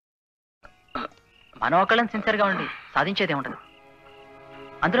మనం ఒకళ్ళని సిన్సియర్గా ఉండి సాధించేదే ఉండదు.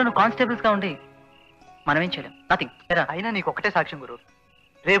 అందులో నువ్వు కానిస్టేబుల్స్గా ఉండి మనం ఏం చేయలేం, నథింగ్. అయినా నీకు ఒకటే సాక్ష్యం గురు,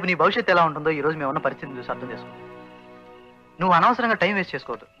 రేపు నీ భవిష్యత్తు ఎలా ఉంటుందో ఈ రోజు మేము ఉన్న పరిస్థితిని చూసి అర్థం చేసుకో. నువ్వు అనవసరంగా టైం వేస్ట్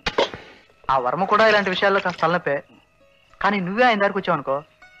చేసుకోవద్దు. ఆ వర్మ కూడా ఇలాంటి విషయాల్లో కాస్త తలనొప్పే, కానీ నువ్వే ఆయన దగ్గరకు వచ్చావు అనుకో,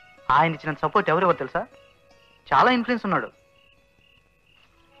 ఆయన ఇచ్చిన సపోర్ట్ ఎవరెవరు తెలుసా? చాలా ఇన్ఫ్లుయెన్స్ ఉన్నాడు.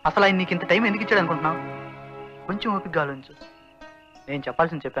 అసలు ఆయన నీకు ఇంత టైం ఎందుకు ఇచ్చాడు అనుకుంటున్నావు? కొంచెం ఓపికగా ఆలోచించు. నేను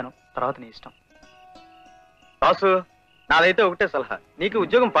చెప్పాల్సింది చెప్పాను, తర్వాత నీ ఇష్టం. బాసు, నాదైతే ఒకటే సలహా, నీకు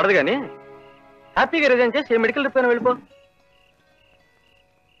ఉద్యోగం పడదు కానీ హ్యాపీగా రిజైన్ చేసి ఏ మెడికల్ రిపేర్ వెళ్ళిపో.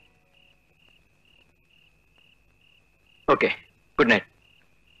 ఓకే, గుడ్ నైట్,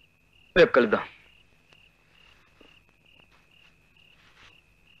 రేపు కలుద్దాం.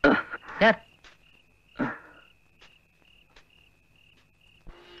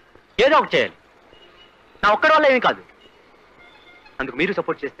 ఏదో ఒకటి చేయాలి, నా ఒక్కడి వల్ల ఏమీ కాదు. అందుకు మీరు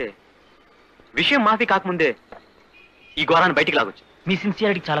సపోర్ట్ చేస్తే విషయం మాఫీ కాకముందే ఈ ఘోరాన్ని బయటికి లాగొచ్చు. మీ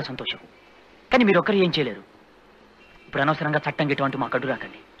సిన్సియారిటీకి చాలా సంతోషం, కానీ మీరు ఒక్కరు ఏం చేయలేరు. ఇప్పుడు అనవసరంగా చట్టం గిటువంటి మా కడ్డు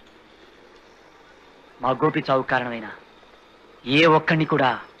రాకండి. మా గోపి చావు కారణమైన ఏ ఒక్కడిని కూడా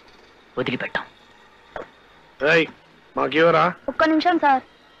వదిలిపెట్టాం. మాకెవరా? ఒక్క నిమిషం సార్,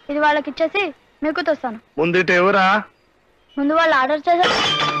 ఇది వాళ్ళకి ఇచ్చేసి మీకు తోస్తాను. ముందుట ఎవరా? ముందు వాళ్ళు ఆర్డర్ చేశారు.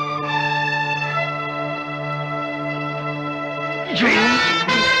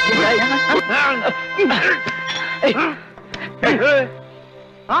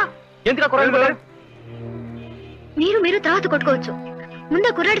 మీరు తర్వాత కొట్టుకోవచ్చు. ముందు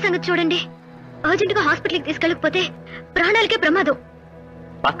కుర్రాడి సంగతి చూడండి. అర్జెంట్ గా హాస్పిటల్కి తీసుకెళ్ళకపోతే ప్రాణాలకే ప్రమాదం.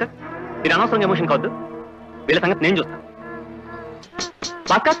 భాస్కర్, మీరు అనవసరంగా ఎమోషన్ కావద్దు. వీళ్ళ సంగతి నేను చూస్తాను.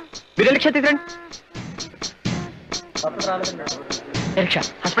 భాస్కర్, మీరు రిక్షా తీసుకురండి. రిక్షా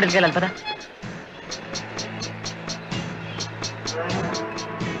హాస్పిటల్కి వెళ్ళాలి పదా.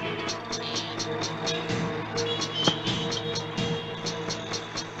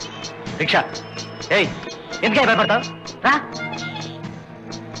 రిక్షా, ఏయ్ ఎందుకే భయపడతావు? రా.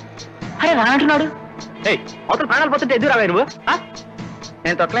 అరే రా అంటున్నాడు. ఏయ్, అవతల ప్రాణాలు పోతుంటే ఎదురు రావే నువ్వు?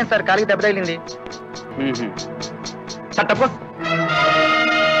 నేను తొక్కలేను సార్, కాలికి దెబ్బ తగిలింది. సార్ తప్పు.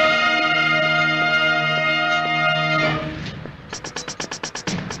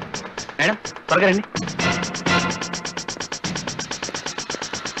 మేడం త్వరగా రండి.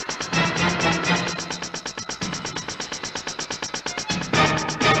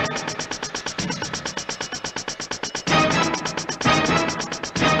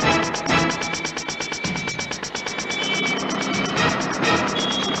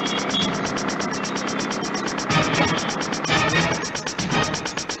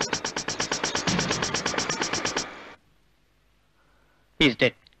 He's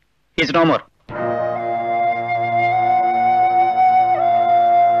dead. He's no more.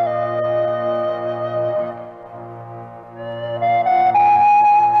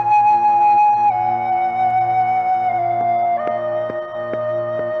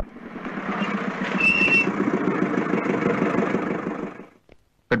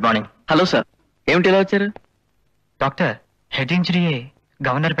 Hello sir, ఏమిటి ఇలా వచ్చారు? డాక్టర్, హెడ్ ఇంజరీ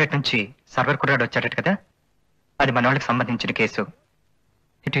గవర్నర్ పేట నుంచి సర్వర్ కుర్రాడు వచ్చాడట కదా, అది మన వాళ్ళకి సంబంధించిన కేసు.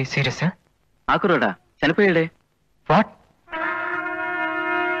 It is serious. ఆ కుర్రాడా చనిపోయాడే? వాట్?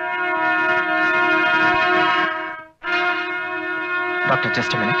 Doctor,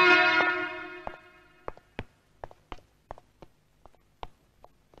 just minute.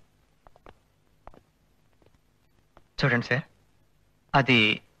 చూడండి సార్, అది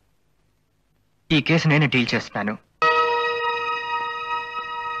ఈ కేసు నేను డీల్ చేస్తున్నాను.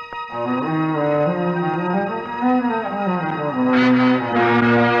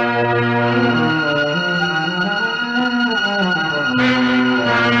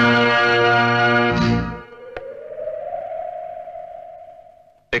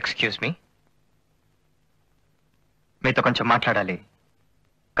 ఎక్స్క్యూజ్ మీ, మీతో కొంచెం మాట్లాడాలి.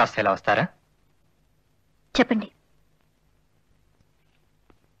 కాస్త ఎలా వస్తారా? చెప్పండి.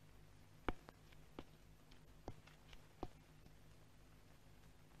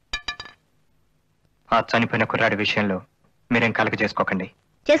 ఆ చనిపోయిన కుర్రాడి విషయంలో మీరేం కలగ చేసుకోకండి.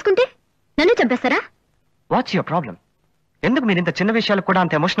 చేసుకుంటే నన్ను చంపేస్తారా? What's your problem? ఎందుకు మీరు ఇంత చిన్న విషయాలు కూడా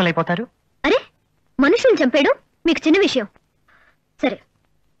అంత ఎమోషనల్ అయిపోతారు? అరే, మనుషుల్ని చంపేయడం మీకు చిన్న విషయం. సరే,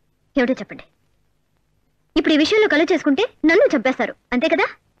 ఏమిటో చెప్పండి. ఇప్పుడు ఈ విషయంలో కలువ చేసుకుంటే నన్ను చంపేస్తారు, అంతే కదా?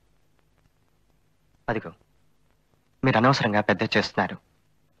 అదిగో, మీరు అనవసరంగా పెద్ద చేస్తున్నారు.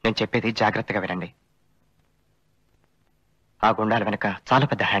 నేను చెప్పేది జాగ్రత్తగా వినండి. ఆ గుండాల వెనక చాలా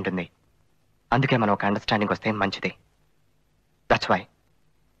పెద్ద హ్యాండ్ ఉంది. అందుకే మనం ఒక అండర్స్టాండింగ్ వస్తే మంచిది. That's why.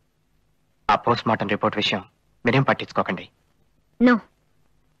 ఆ పోస్ట్ మార్టం రిపోర్ట్ విషయం మీరేం పట్టించుకోకండి. No,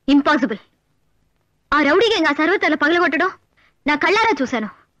 impossible. ఆ రౌడీ గ్యాంగ్ ఆ సర్వతల పగలగొట్టడం నా కళ్ళారా చూశాను.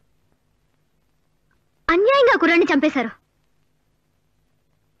 అన్యాయంగా కుర్రాన్ని చంపేశారు.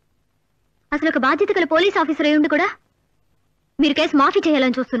 అసలు ఒక బాధ్యత గల పోలీస్ ఆఫీసర్ అయి ఉండి కూడా మీరు కేసు మాఫీ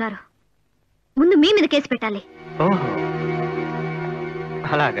చేయాలని చూస్తున్నారు. ముందు మీ మీద కేసు పెట్టాలి. ఓహో,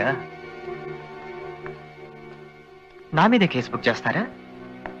 అలాగా? నా మీదే కేసు బుక్ చేస్తారా?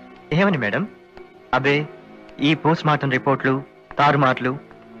 ఏమని మేడం? అబే, ఈ పోస్ట్ మార్టం రిపోర్ట్లు, తారుమార్లు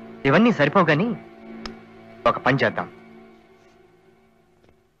ఇవన్నీ సరిపోవు గాని ఒక పని చేద్దాం.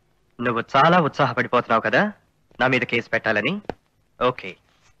 నువ్వు చాలా ఉత్సాహపడిపోతున్నావు కదా నా మీద కేసు పెట్టాలని. ఓకే,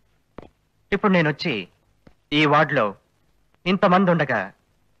 ఇప్పుడు నేను వచ్చి ఈ వార్డులో ఇంతమంది ఉండగా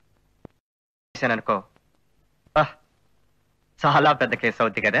అనుకో, చాలా పెద్ద కేసు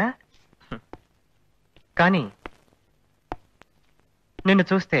అవుద్ది కదా. కానీ నిన్ను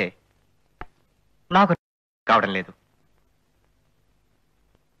చూస్తే నాకు కావడం లేదు.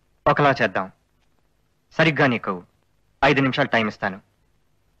 ఒకలా చేద్దాం, సరిగ్గా నీకు 5 నిమిషాలు టైం ఇస్తాను.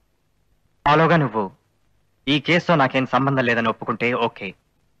 ఆలోగా నువ్వు ఈ కేసుతో నాకేం సంబంధం లేదని ఒప్పుకుంటే ఓకే,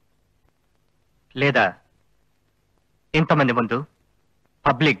 లేదా ఇంతమంది ముందు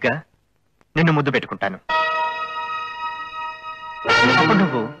పబ్లిక్గా నిన్ను ముద్దు పెట్టుకుంటాను. అప్పుడు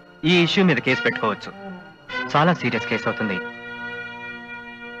నువ్వు ఈ ఇష్యూ మీద కేసు పెట్టుకోవచ్చు. చాలా సీరియస్ కేసు అవుతుంది.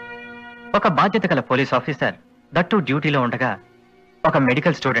 ఒక బాధ్యత గల పోలీస్ ఆఫీసర్ దట్టు డ్యూటీలో ఉండగా ఒక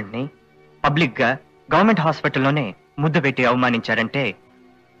మెడికల్ స్టూడెంట్ ని పబ్లిక్ గా గవర్నమెంట్ హాస్పిటల్లోనే ముద్దు పెట్టి అవమానించారంటే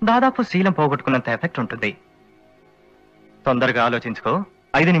దాదాపు శీలం పోగొట్టుకున్నంత ఎఫెక్ట్ ఉంటుంది. తొందరగా ఆలోచించుకో.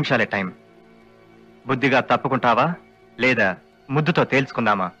 5 నిమిషాలే టైం. బుద్ధిగా తప్పుకుంటావా లేదా ముద్దుతో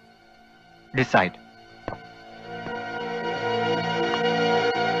తేల్చుకుందామా? డిసైడ్.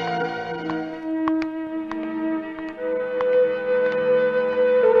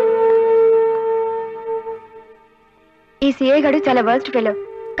 ఈ సిఐ గడు చాలా వర్స్ట్ ఫెలో.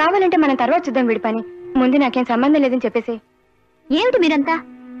 కావాలంటే మనం తర్వాత చూద్దాం వీడి పని. ముందు నాకేం సంబంధం లేదని చెప్పేసి. ఏమిటి మీరంతా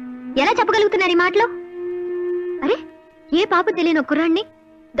ఎలా చెప్పగలుగుతున్నారు ఈ మాటలు? అరే, ఏ పాప తెలియని కుర్రాన్ని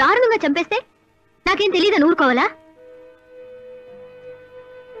దారుణంగా చంపేస్తే నాకేం తెలియదని ఊరుకోవాలా?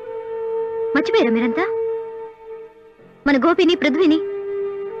 మర్చిపోయారా మీరంతా? మన గోపిని, పృథ్విని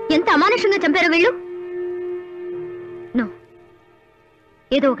ఎంత అమానుషంగా చంపారో వీళ్ళు. నో,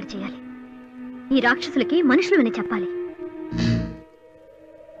 ఏదో ఒకటి చేయాలి. ఈ రాక్షసులకి మనుషులు అని చెప్పాలి.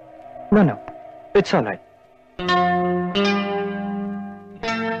 No, it's all right.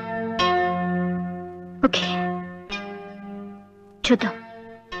 Okay, చూద్దాం.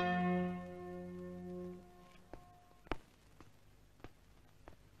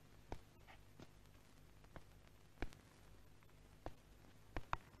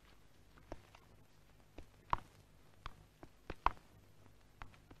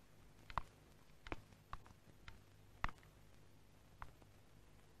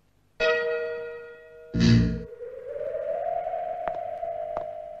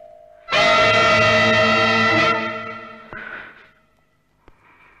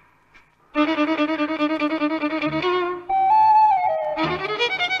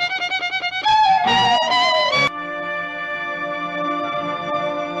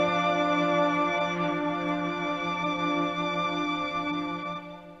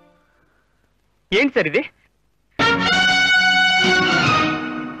 ఏంటి సార్ ఇది?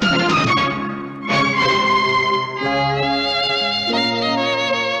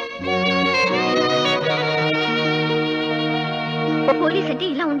 పోలీస్ అంటే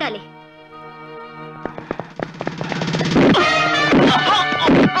ఇలా ఉండాలి.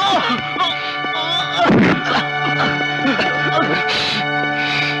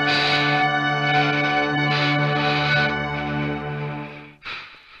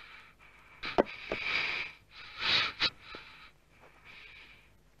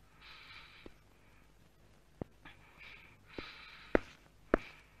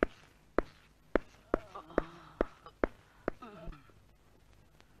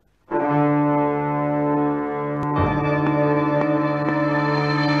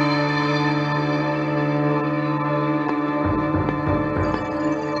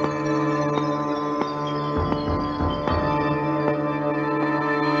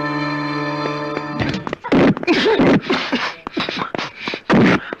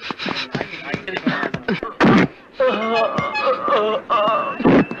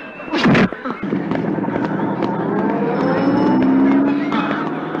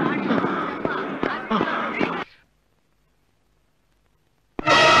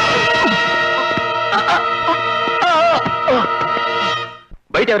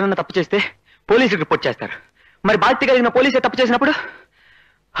 బయట ఎవరైనా తప్పు చేస్తే పోలీసులకు రిపోర్ట్ చేస్తారు. మరి బాధ్యత కలిగిన పోలీసే తప్పు చేసినప్పుడు?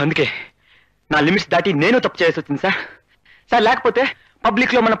 అందుకే నా లిమిట్స్ దాటి నేను తప్పు చేయాల్సి వచ్చింది సార్. సార్ లేకపోతే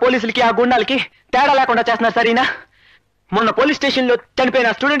పబ్లిక్ లో మన పోలీసులకి ఆ గుండాలకి తేడా లేకుండా చేస్తున్నారు సార్ ఈయన. మొన్న పోలీస్ స్టేషన్ లో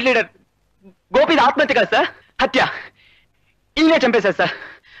చనిపోయిన స్టూడెంట్ లీడర్ గోపిది ఆత్మహత్య కాదు సార్, హత్య. ఈయనే చంపేశారు సార్.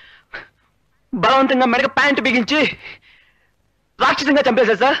 బలవంతంగా మెడక ప్యాంటు బిగించి రాక్షసంగా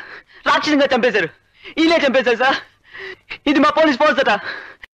చంపేశారు సార్. రాక్షసంగా చంపేశారు. ఈయనే చంపేశారు సార్. ఇది మా పోలీస్ ఫోర్స్ అట.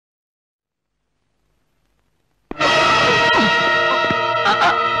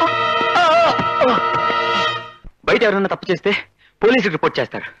 బయట ఎవరైనా తప్పు చేస్తే పోలీసులకు రిపోర్ట్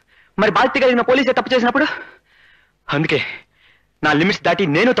చేస్తారు. మరి బాధ్యత కలిగిన పోలీసే తప్పు చేసినప్పుడు? అందుకే నా లిమిట్స్ దాటి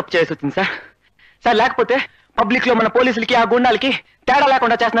నేను తప్పు చేయాల్సి వచ్చింది సార్. సార్ లేకపోతే పబ్లిక్ లో మన పోలీసులకి ఆ గుండాలకి తేడా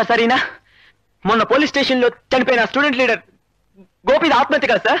లేకుండా చేస్తున్నారు సార్ ఈయన. మొన్న పోలీస్ స్టేషన్ లో చనిపోయిన స్టూడెంట్ లీడర్ గోపిది ఆత్మహత్య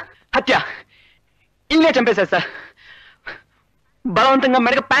కాదు సార్, హత్య. ఈయనే చంపేశారు సార్. బలవంతంగా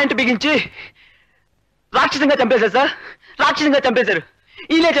మెడక ప్యాంటు బిగించి రాక్షసంగా చంపేశారు సార్. రాక్షసంగా చంపేశారు.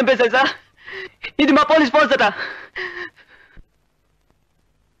 ఈయనే చంపేశారు సార్. ఇది మా పోలీస్ ఫోర్స్ అట.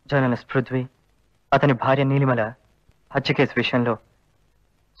 జర్నలిస్ట్ పృథ్వీ, అతని భార్య నీలిమల హత్య కేసు విషయంలో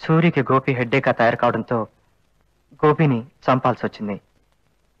సూరికి గోపి హెడ్డేగా తయారు కావడంతో గోపిని చంపాల్సి వచ్చింది.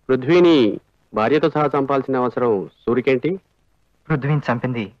 పృథ్వీని భార్యతో సహా చంపాల్సిన అవసరం సూరికేంటి? పృథ్వీని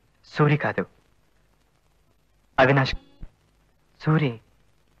చంపింది సూరి కాదు, అవినాష్. సూరి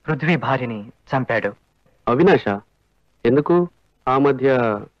పృథ్వీ భార్యని చంపాడు. అవినాష? ఎందుకు? ఆ మధ్య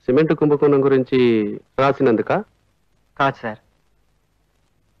సిమెంట్ కుంభకోణం గురించి రాసినందుక? కాదు సార్,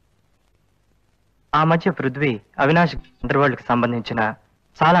 ఆ మధ్య పృథ్వీ అవినాష్ అండర్వరల్డ్కి సంబంధించిన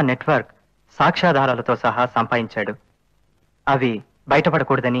చాలా నెట్వర్క్ సాక్ష్యాధారాలతో సహా సంపాదించాడు. అవి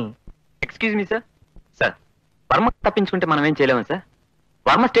బయటపడకూడదని. Excuse me sir. Sir, Varma తప్పించుకుంటే మనం ఏం చేయలేము సార్.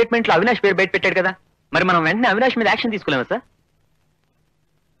 వర్మ స్టేట్మెంట్ లో అవినాష్ పేరు బయట పెట్టాడు కదా, మరి మనం వెంటనే అవినాష్ మీద యాక్షన్ తీసుకోలేము సార్.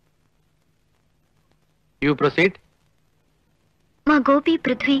 You proceed. మా గోపి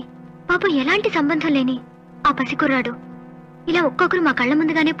పృథ్వీ పాప ఎలాంటి సంబంధం లేని ఆ పసికుర్రాడు ఇలా ఒక్కొక్కరు మా కళ్ళ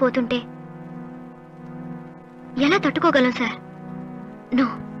ముందుగానే పోతుంటే ఎలా తట్టుకోగలం సార్? నో,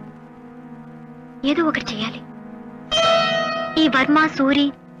 ఏదో ఒకటి చేయాలి. ఈ వర్మ, సూరి,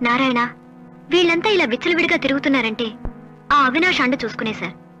 నారాయణ వీళ్ళంతా ఇలా విచ్చలవిడిగా తిరుగుతున్నారంటే ఆ అవినాష్ అండ చూసుకునే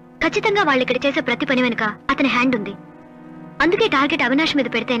సార్. ఖచ్చితంగా వాళ్ళు ఇక్కడ చేసే ప్రతి పని వెనుక అతని హ్యాండ్ ఉంది. అందుకే టార్గెట్ అవినాష్ మీద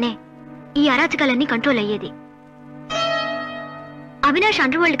పెడితేనే ఈ అరాచకాలన్నీ కంట్రోల్ అయ్యేది. అవినాష్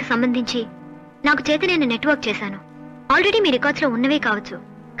అండర్వరల్డ్ కి సంబంధించి నాకు చేత నేను నెట్వర్క్ చేశాను. ఆల్రెడీ మీ రికార్డ్స్ లో ఉన్నవే కావచ్చు,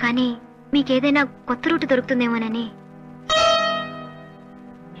 కానీ మీకేదైనా కొత్త రూట్ దొరుకుతుందేమోనని.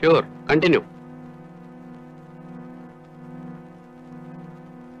 Sure, continue.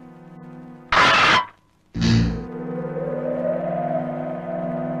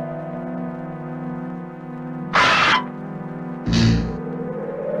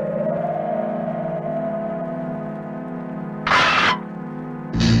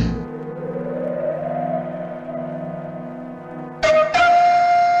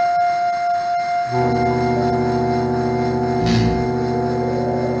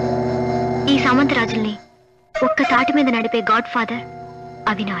 ఈ సామంతరాజుల్ని ఒక్క తాటి మీద నడిపే గాడ్ ఫాదర్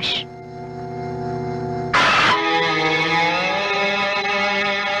అవినాష్.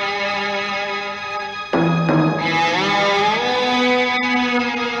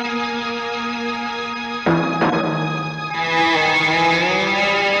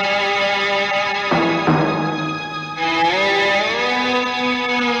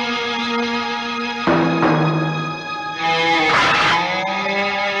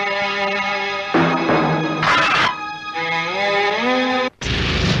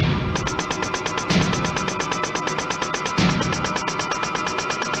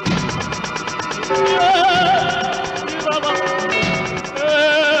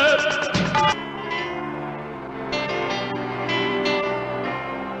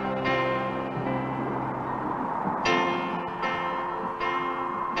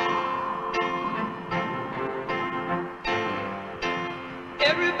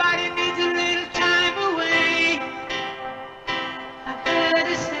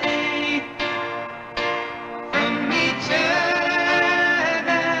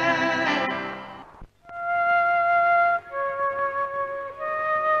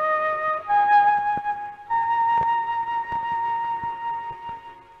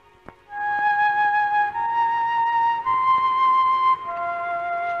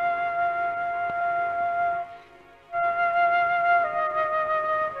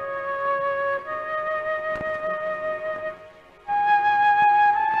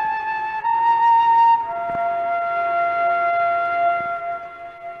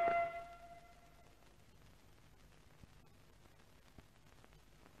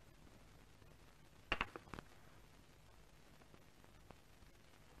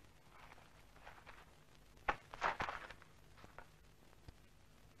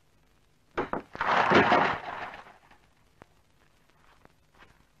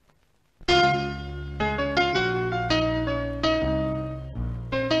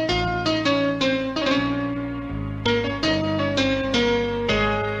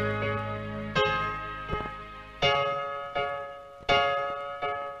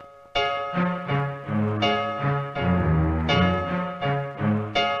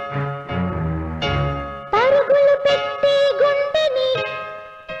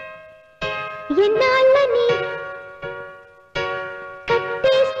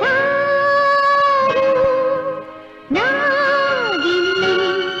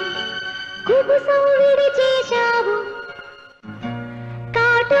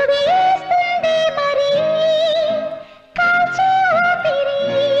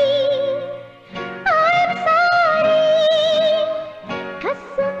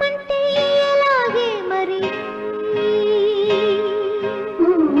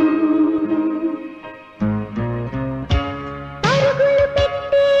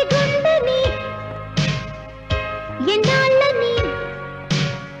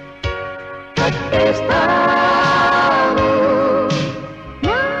 కట్టేస్తావు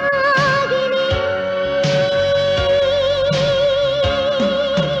నాగిని.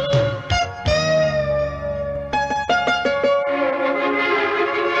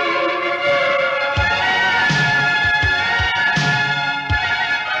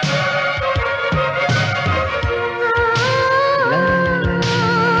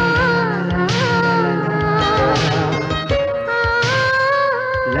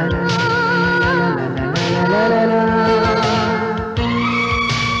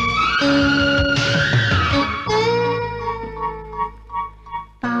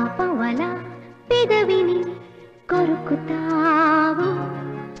 పాపవల పెదవిని కొరుకుతావు,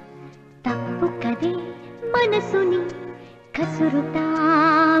 తప్పు కదే మనసుని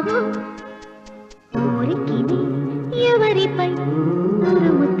కసురుతావు, ఊరికిని ఎవరిపై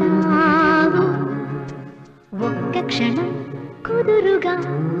ఉరుముతావు, ఒక్క క్షణం కుదురుగా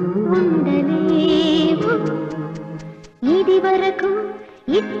ఉండలేవు, ఇది వరకు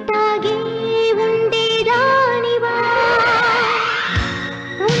ఇట్టాగే ఉండేదానివా,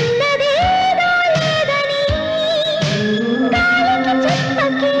 ఉన్నదేదో లేదని గాలికి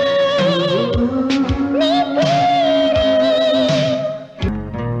చెప్పకే నీ పేరే,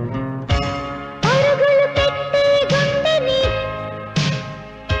 పరుగులు పెట్టే గుండెని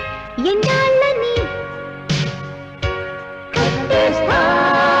ఎన్నాళ్ళని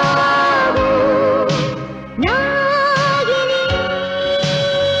కట్టేస్తావు నాగిని.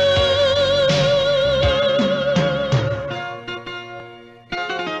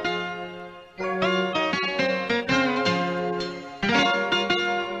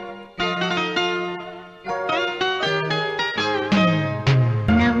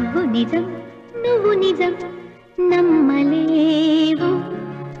 నవ్వు నిజం నువ్వు నిజం నమ్మలేవు,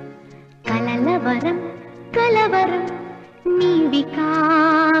 కలలవరం కలవరం నీవి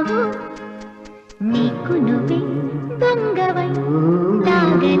కావు, నీకు నువ్వే దొంగవై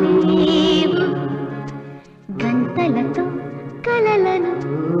దాగలేవు, గంటలతో కలలను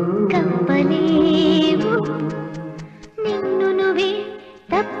కప్పలేవు, నిన్ను నువ్వే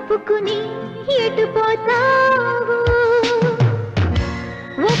తప్పుకుని ఎటుపోతావు,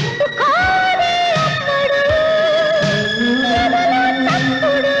 ఒప్పుకోలే అప్పుడు ఎదలో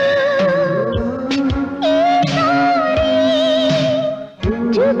తప్పుడు, ఈసారి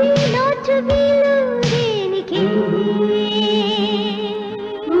జుబిలో జుబిలు దేనికి,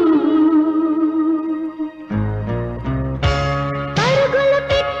 పరుగులు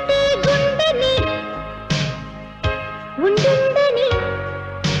పెట్టే గుండెని ఉండుండని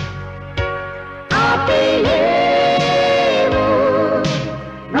ఆపేలేవు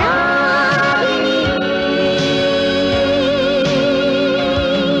నాగిని.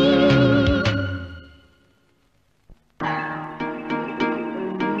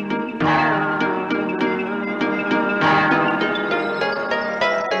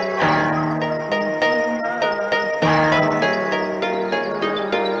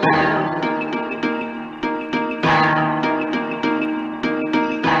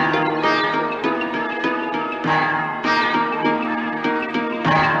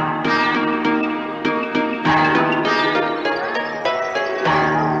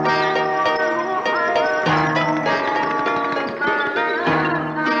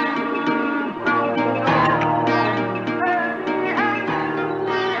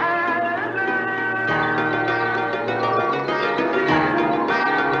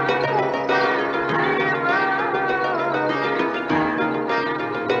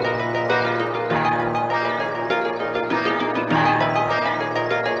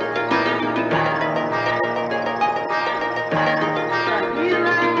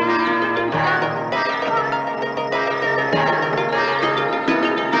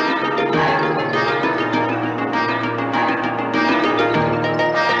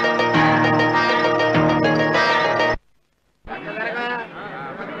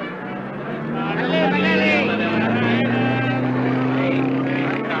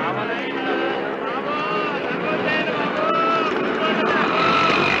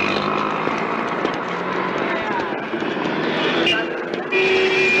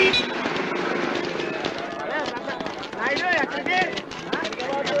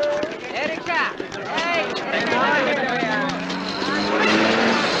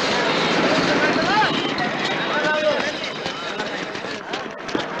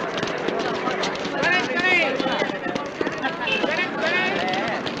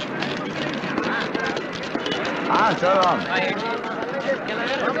 So long.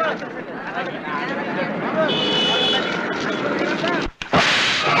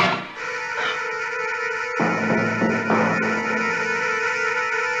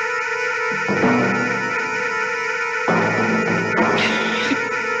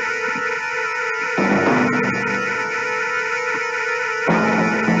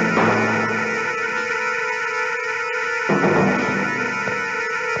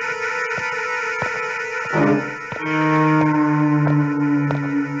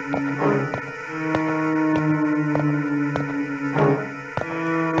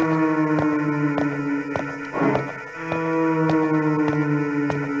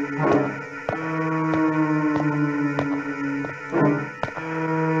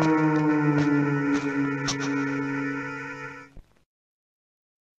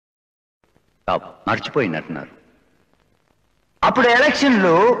 మర్చిపోయినట్టున్నారు. అప్పుడు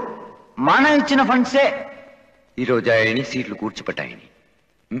ఎలక్షన్లో మనం ఇచ్చిన ఫండ్సే ఈరోజు ఆయన్ని సీట్లు కూర్చిపెట్టాయని.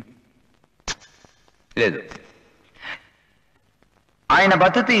 లేదు, ఆయన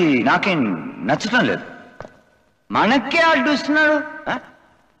పద్ధతి నాకేం నచ్చడం లేదు. మనకే అడ్డుస్తున్నాడు.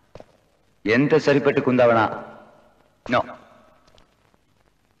 ఎంత సరిపెట్టుకుందావనా? నో,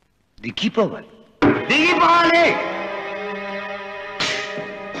 దిగిపోవాలి.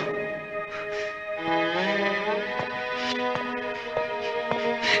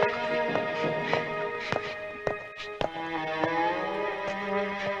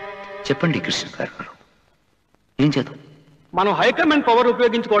 చెప్పండి కృష్ణ గారు, ఏం చేద్దాం? మనం హైకమాండ్ పవర్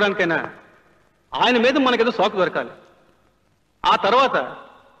ఉపయోగించుకోవడానికైనా ఆయన మీద మనకేదో సోకు దొరకాలి. ఆ తర్వాత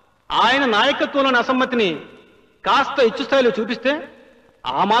ఆయన నాయకత్వంలోని అసమ్మతిని కాస్త ఇచ్చు స్థాయిలో చూపిస్తే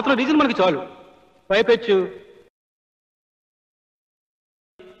ఆ మాత్రం రీజన్ మనకి చాలు. పైపెచ్చు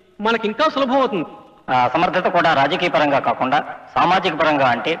మనకింకా సులభం అవుతుంది. అసమర్థత కూడా రాజకీయ పరంగా కాకుండా సామాజిక పరంగా,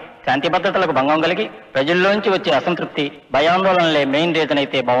 అంటే శాంతి భద్రతలకు భంగం కలిగి ప్రజల్లోంచి వచ్చే అసంతృప్తి, భయాందోళనలే మెయిన్ రీజన్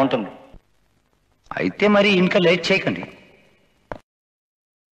అయితే బాగుంటుంది. అయితే మరి ఇంకా లేట్ చేయకండి.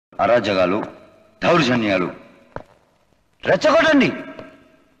 అరాజకాలు, దౌర్జన్యాలు రెచ్చగొట్టండి.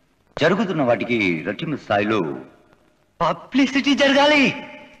 జరుగుతున్న వాటికి రెట్టింపు స్థాయిలో పబ్లిసిటీ జరగాలి.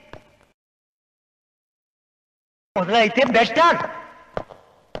 మొదలైతే బెటర్.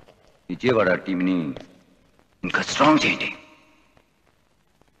 విజయవాడ టీంని ఇంకా స్ట్రాంగ్ చేయండి.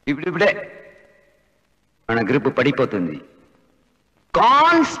 ఇప్పుడిప్పుడే మన గ్రిప్ పడిపోతుంది.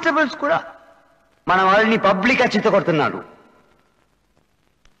 కానిస్టేబుల్స్ కూడా మన వాళ్ళని పబ్లిక్ చిత్త కొడుతున్నారు.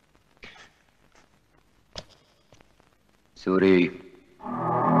 సూరి,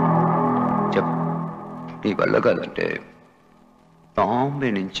 చెప్పు, నీ వల్ల కాదంటే బాంబే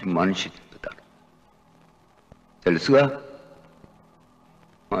నుంచి మనిషి తిప్పుతాడు. తెలుసుగా,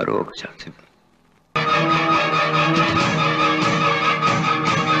 మరో ఒక ఛాన్స్.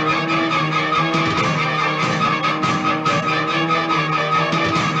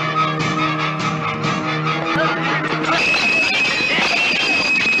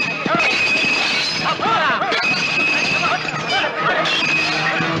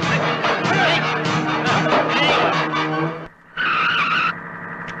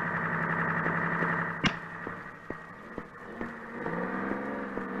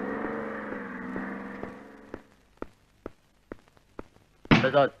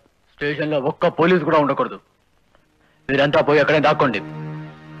 ప్రసాద్, స్టేషన్ లో ఒక్క పోలీసు కూడా ఉండకూడదు. మీరంతా పోయి అక్కడే దాక్కోండి.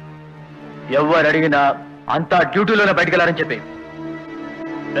 ఎవరు అడిగినా అంతా డ్యూటీలోనే బయటికి వెళ్ళారని చెప్పి.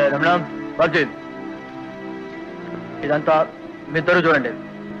 రమణ, వర్జిన్, ఇదంతా మీ ఇద్దరు చూడండి.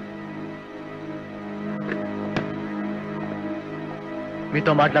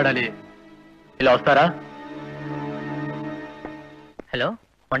 మీతో మాట్లాడాలి. ఇలా వస్తారా? Hello,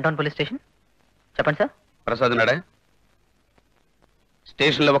 1 town police station. చెప్పండి సార్. ప్రసాద్ నాడే,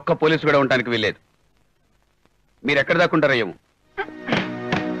 స్టేషన్లో ఒక్క పోలీసు కూడా ఉండడానికి వీల్లేదు. మీరు ఎక్కడ దాక్కుంటారో ఏమో.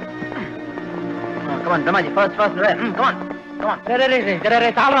 ప్రసాద్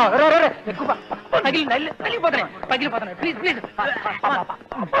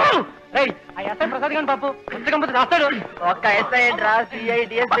గాని పాపు రాస్తాడు. ఒక్క ఎస్ఐ, సిఐ,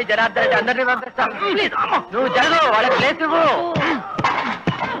 డిఎస్పీ, జనార్దన్ అందరినీ పంపిస్తాం. నువ్వు జరుగు, వాళ్ళ ప్లేస్ ఇవ్వు.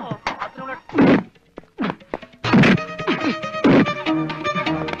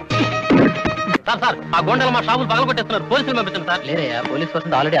 సార్, ఆ గోండలు మా షాపులు పగలగొట్టేస్తున్నారు. పోలీసులు పంపించండి సార్. లేదయ్యా, పోలీస్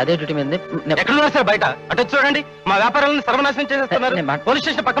పర్సన్ ఆల్రెడీ అదే డ్యూటీ మీద. ఎక్కడ ఉన్నారు సార్? బయట. అటు చూడండి, మా వ్యాపారాలను సర్వనాశనం చేసేస్తున్నారు. పోలీస్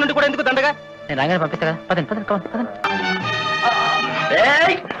స్టేషన్ పక్క నుండి కూడా ఎందుకు దండగా? నేను రాగానే పంపిస్తా కదా. పదండి పదండి, పదండి.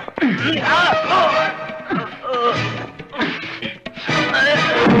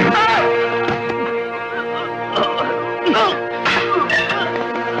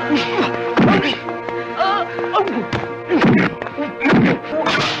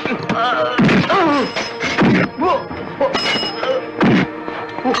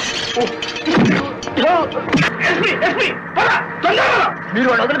 మీరు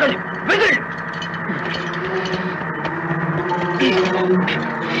వాళ్ళు వదలకండి.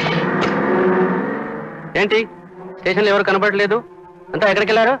 ఏంటి, స్టేషన్లో ఎవరు కనబడలేదు? అంతా ఎక్కడికి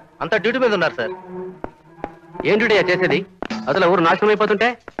వెళ్ళారు? అంతా డ్యూటీ మీద ఉన్నారు సార్. ఏం డ్యూటీ చేసేది? అసలు ఊరు నాశనం అయిపోతుంటే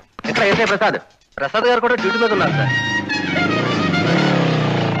ఎక్కడ ఎస్ఐ ప్రసాద్? ప్రసాద్ గారు కూడా డ్యూటీ మీద ఉన్నారు సార్.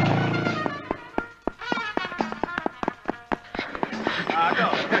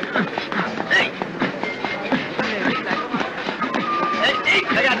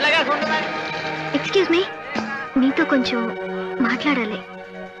 ఎక్స్క్యూజ్ మీ, మీతో కొంచెం మాట్లాడాలి.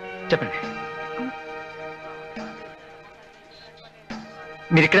 చెప్పండి.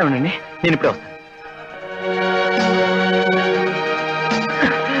 మీరు ఇక్కడే ఉండండి, నేను ఇప్పుడే వస్తాను.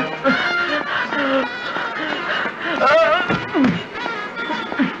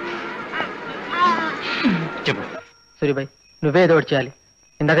 సూరిబాయ్ నువ్వే ఏదో ఒకటి చేయాలి.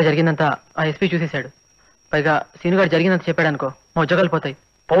 ఇందాక జరిగిందంతా ఆ ఎస్పీ చూసేశాడు. పైగా సీనుగాడు జరిగిందంత చెప్పాడు అనుకో, మా ఉద్యోగాలు పోతాయి.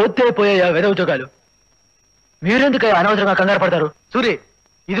 పోతే పోయాయా వేరే ఉద్యోగాలు. మీరెందుకు అనవసరంగా కంగారు పడతారు? సూరి,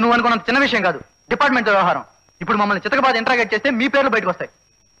 ఇది నువ్వు అనుకున్నంత చిన్న విషయం కాదు, డిపార్ట్మెంట్ వ్యవహారం. ఇప్పుడు మమ్మల్ని చితకబాద ఇంట్రాగేట్ చేస్తే మీ పేర్లు బయటకు వస్తాయి.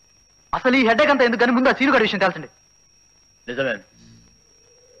 అసలు ఈ హెడ్ఏక్ అంతా ఎందుకు కానీ ముందు ఆ సీనుగాడి విషయం తెలుసండి. నిజమే,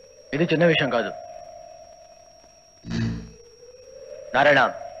 ఇది చిన్న విషయం కాదు. నారాయణ,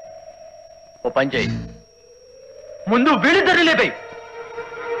 ఓ పని చేయి, ముందు వీళ్ళిద్దరిని లేపాయి.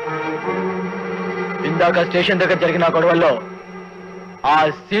 ఇందాక స్టేషన్ దగ్గర జరిగిన గొడవల్లో ఆ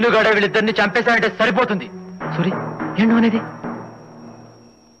సీనుగాడ వీళ్ళిద్దరిని చంపేశారంటే సరిపోతుంది. సూరి ఏంటో అనేది?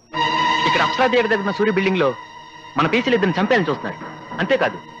 ఇక్కడ అప్సరాదేవి దగ్గర ఉన్న సూర్య బిల్డింగ్ లో మన పీసీలు ఇద్దరిని చంపేయాలని చూస్తున్నారు.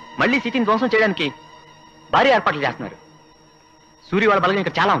 అంతేకాదు మళ్ళీ సిటీని ధ్వంసం చేయడానికి భారీ ఏర్పాట్లు చేస్తున్నారు. సూర్య వాళ్ళ బలగం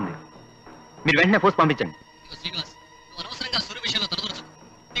ఇక్కడ చాలా ఉంది. మీరు వెంటనే ఫోర్స్ పంపించండి.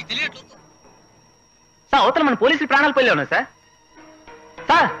 సార్ అవతల మన పోలీసులు ప్రాణాలు పోలే ఉన్నాయి సార్.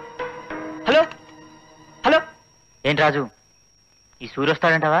 Sir hello hello. ఏంటి రాజు, ఈ సూర్య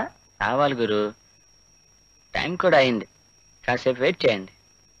వస్తాడంటావా? రావాలి గురు, టైం కూడా అయింది, కాసేపు వెయిట్ చేయండి.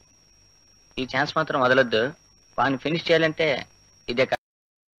 ఈ ఛాన్స్ మాత్రం వదలొద్దు. వాడిని ఫినిష్ చేయాలంటే ఇదే.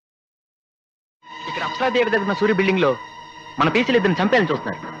 ఇక్కడ అప్సరాదేవి దగ్గర ఉన్న సూర్య బిల్డింగ్ లో మన పీసీలు ఇద్దరిని చంపేయాలని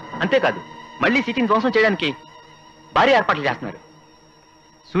చూస్తున్నారు. అంతేకాదు మళ్ళీ సిటీని ధ్వంసం చేయడానికి భారీ ఏర్పాట్లు చేస్తున్నారు.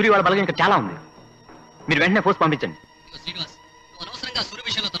 సూర్య వాళ్ళ బలగం ఇక్కడ చాలా ఉంది. మీరు వెంటనే ఫోర్స్ పంపించండి.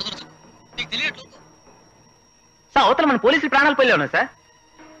 సార్ అవతల మన పోలీసులు ప్రాణాలు పోలే ఉన్నాయి సార్.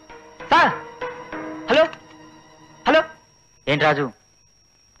 Sir hello hello. ఏంటి రాజు,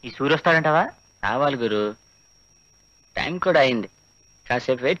 ఈ సూర్య వస్తాడంటావా? రావాలి గురు, టైం కూడా అయింది,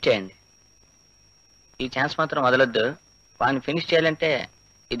 కాసేపు వెయిట్ చేయండి. ఈ ఛాన్స్ మాత్రం వదలొద్దు. వాడిని ఫినిష్ చేయాలంటే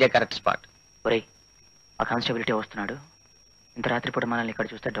ఇదే కరెక్ట్ స్పాట్. ఒరేయ్, ఆ కానిస్టేబిలిటీ వస్తున్నాడు. ఇంత రాత్రిపూట మనల్ని ఇక్కడ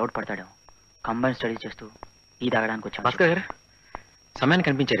చూస్తే డౌట్ పడతాడు. కంబైన్ స్టడీస్ చేస్తూ ఈ తాగడానికి వచ్చాను. భాస్కర్ గారు సమయానికి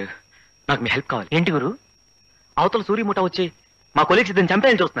కనిపించారు. నాకు మీ హెల్ప్ కావాలి. ఏంటి గురు? అవతల సూర్య ముఠా వచ్చి మా కొలీగ్స్ ఇద్దరిని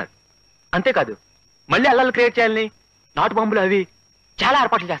చంపేయాలని చూస్తున్నారు. అంతేకాదు మళ్ళీ అల్లాలు క్రియేట్ చేయాలని నాటు బాంబులు అవి చాలా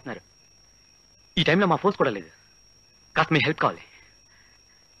ఏర్పాట్లు చేస్తున్నారు. ఈ టైంలో మా ఫోర్స్ కూడా లేదు. కాస్త మీ హెల్ప్ కావాలి.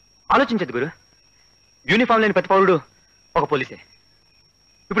 ఆలోచించదు గురు, యూనిఫామ్ లేని ప్రతి పౌరుడు ఒక పోలీసే.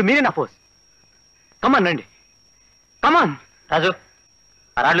 ఇప్పుడు మీరే నా ఫోర్స్. కమాన్ రండి, కమాన్. రాజు,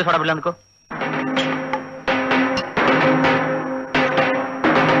 ఆ రాడ్లు చూడబుల్ అనుకో.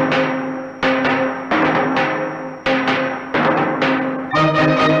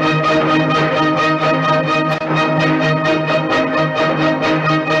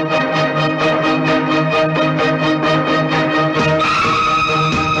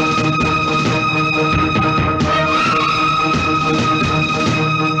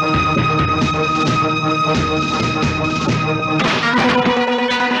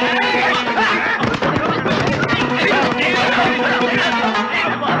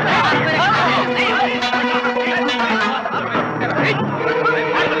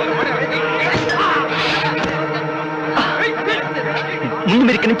 ముందు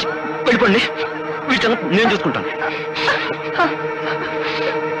మీరు ఇక్కడి నుంచి వెళ్ళిపోండి, వీటిని నేను చూసుకుంటాను.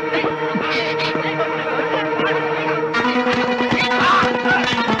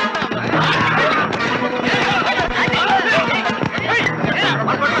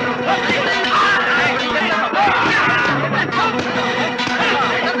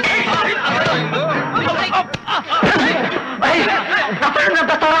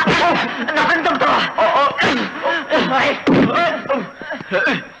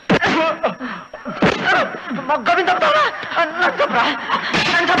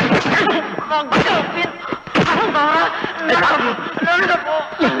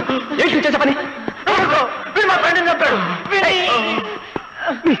 ఏంటి చేసే పని? చెప్పాడు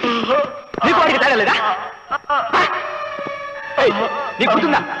నీకు వాడికి తేగలేదా? నీకు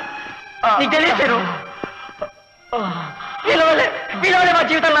గుర్తుందా? నీకు తెలియదు. వీళ్ళ మా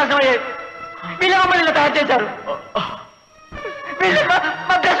జీవితాలు నాశనం అయ్యాయి. వీళ్ళ మమ్మల్ని ఇలా తయారు చేశారు. వీళ్ళు మా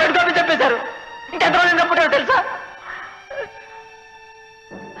బ్రెస్ట్ కాపీ చెప్పేశారు. ఇంకెంతమంది తప్పుతారో తెలుసా?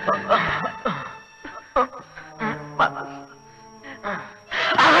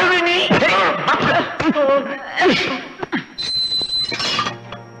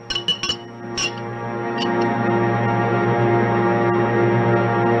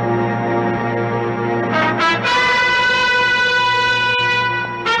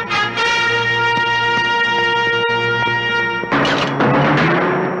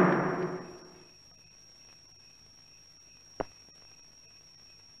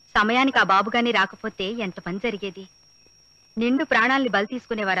 సమయానికి ఆ బాబుగాని రాకపోతే ఎంత పని జరిగేది. నిండు ప్రాణాల్ని బలి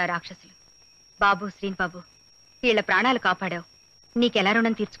తీసుకునేవారా రాక్షసులు. బాబు, శ్రీన్ బాబు, వీళ్ల ప్రాణాలు కాపాడావు. నీకెలా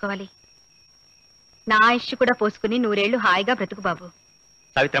రుణం తీర్చుకోవాలి? నా ఆయుష్ కూడా పోసుకుని 100 ఏళ్లు హాయిగా బ్రతుకు బాబు.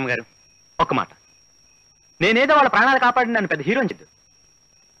 సావిత్రమ్మ గారు ఒక్క మాట, నేనేదో వాళ్ళ ప్రాణాలు కాపాడి నన్ను పెద్ద హీరోని చెప్పు.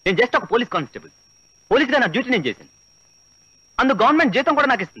 నేను జస్ట్ ఒక పోలీస్ కానిస్టేబుల్. పోలీస్గా నా డ్యూటీ నేను చేశాను. అందుకు గవర్నమెంట్ జీతం కూడా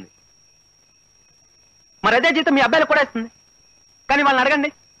నాకు ఇస్తుంది. మరి అదే జీతం మీ అబ్బాయిలకు కూడా ఇస్తుంది. కానీ వాళ్ళని అడగండి,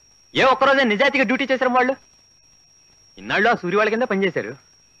 ఏ ఒక్కరోజే నిజాయితీగా డ్యూటీ చేశారు వాళ్ళు? ఇన్నాళ్ళు ఆ సూర్య వాళ్ళ కింద పనిచేశారు.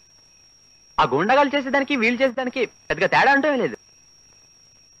 ఆ గుండగాలు చేసేదానికి వీళ్ళు చేసేదానికి పెద్దగా తేడా అంటూ లేదు.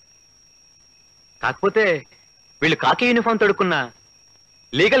 కాకపోతే వీళ్ళు కాకి యూనిఫామ్ తొడుక్కున్న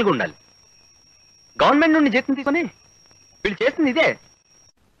లీగల్గా ఉండాలి. గవర్నమెంట్ నుండి జీతం తీసుకొని వీళ్ళు చేస్తుంది ఇదే.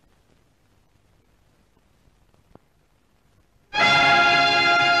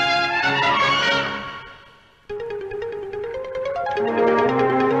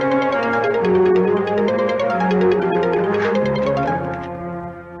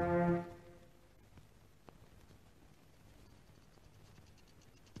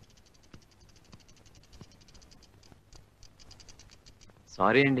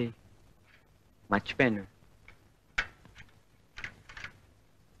 సారీ అండి, మర్చిపోయాను.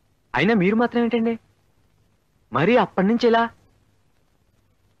 అయినా మీరు మాత్రం ఏంటండి మరి అప్పటి నుంచి ఇలా?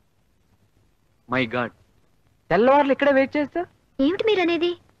 మై గాడ్, తెల్లవారులు ఇక్కడే వెయిట్ చేస్తా. ఏమిటి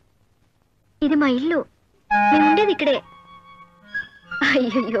మీరనేది? ఇది మా ఇల్లు, మేము ఉండేది ఇక్కడే.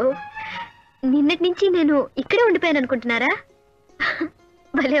 అయ్యయ్యో, నిన్నటి నుంచి నేను ఇక్కడే ఉండిపోయాను అనుకుంటున్నారా?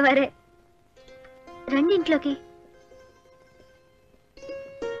 భలేవారే, రండి ఇంట్లోకి.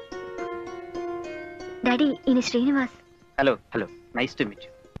 డాడీ, ఈయన Srinivas. Hello hello, nice to meet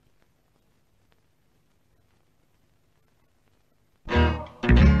you.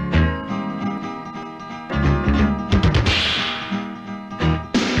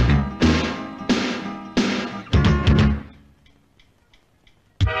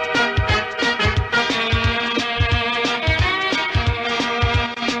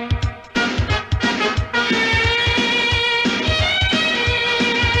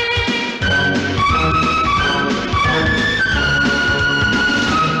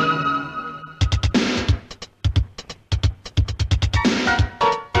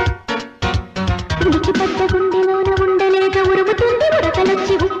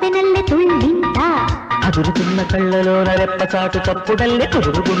 అదురుతున్న కళ్ళలోన రెప్పచాటు తప్పుడల్లే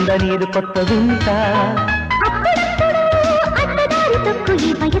కుదురుగుండ నీదు కొత్త వింత.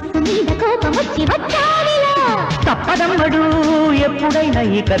 తప్పదమ్మడు ఎప్పుడైనా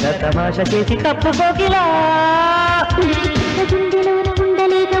ఈ కథ తమాష చేసి తప్పుకోకిలా.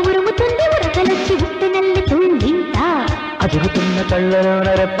 అదురుతున్న కళ్ళలోన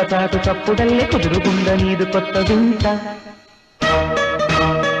రెప్పచాటు తప్పుడల్లే కుదురుగుండ నీదు కొత్త వింత.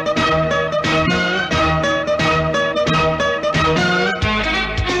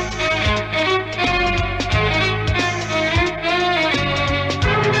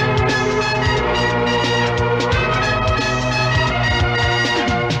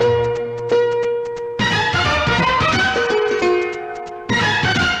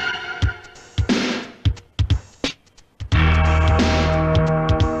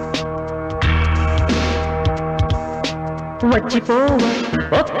 వచ్చిపోవ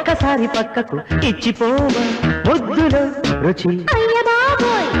ఒక్కసారి పక్కకు, ఇచ్చిపోవ ముద్దులో రుచి.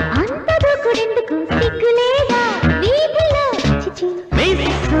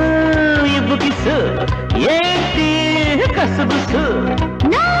 ఏంటి కసుబుసు?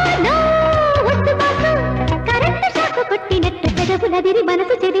 కొట్టినట్టు పెదవులదిరి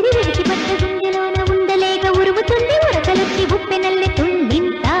మనసు చెదిరి విడిచిపట్ట గుండెలోన ఉండలేక ఉరుముతుంది ఉరకలొచ్చి ఉప్పెనల్లె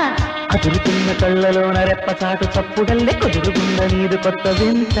తుళ్ళింత. అదురుతున్న కళ్ళలోన రెప్పచాటు చప్పుడల్లే కుదురుగుండ నీదు కొత్త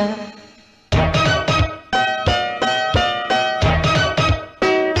వింత.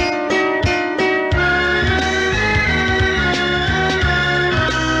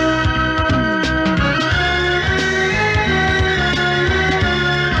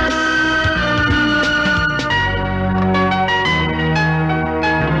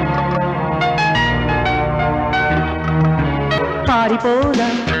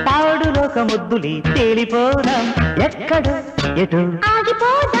 పారిపోదాం పాడులోక ముద్దులి తేలిపోదాం, ఎక్కడ ఎటు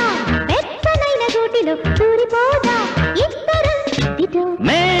ఆగిపోదాం వెచ్చనైన గూటిలో దూరిపోదాం ఇద్దరం ఇటు.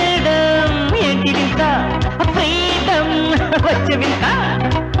 మేడం ఏంటి వింత, ఫ్రీడమ్ వచ్చే వింత.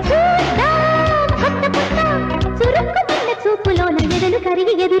 చురుక్కుతున్న చూపులోన ఎదలు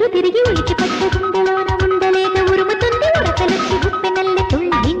కరిగి ఎదురు తిరిగి ఉలికిపట్ట గుండెలోన ఉండలేక ఉరుముతుంది ఉరకలొచ్చి ఉప్పెనల్లె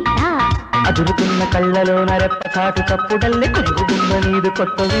తుళ్ళింత. అదురుతున్న కళ్ళలోన రెప్పచాటు తప్పుడల్లే కుదురుగుండ నీదు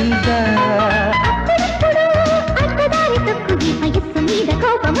కొత్త వింత.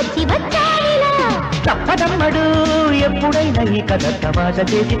 తప్పదమ్మడు ఎప్పుడైనా ఈ కథ తమాష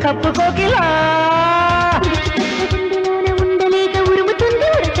చేసి కప్పుకోకిలా. ఉండలేక ఉరుముతుంది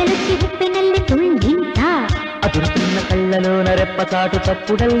ఉరకలొచ్చి ఉప్పెనల్లె తుళ్ళింత. రెప్పచాటు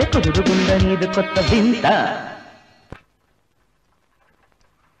తప్పుడల్లే కుదురుగుండ నీదు కొత్త వింత.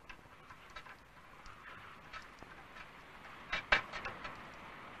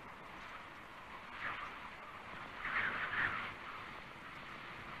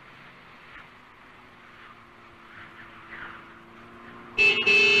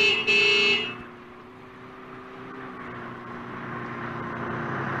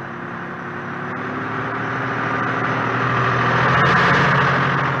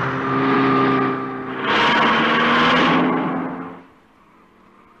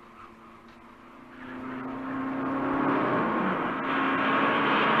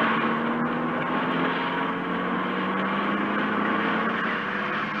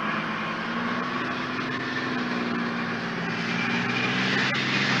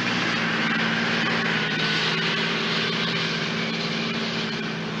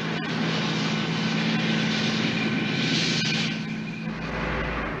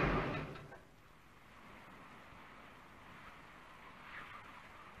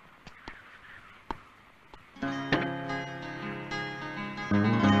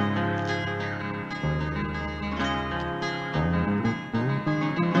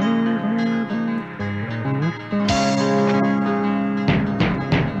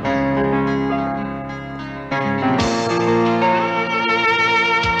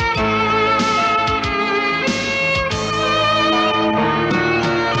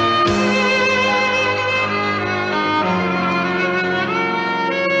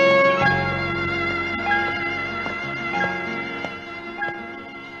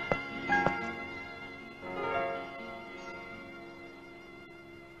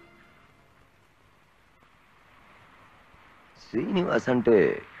 శ్రీనివాస్ అంటే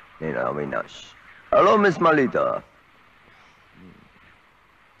నేను అవినాష్. Hello miss మలిత.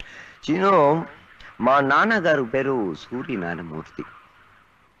 చిను, మా నాన్నగారు పేరు సూర్యనారాయణమూర్తి,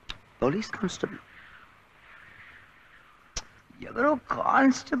 పోలీస్ కానిస్టేబుల్. ఎవరో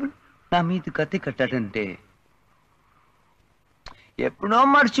కానిస్టేబుల్ నా మీద కత్తి కట్టాడంటే ఎప్పుడో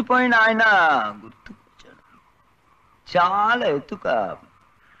మర్చిపోయిన ఆయన గుర్తుకొచ్చాడు. చాలా ఎత్తుగా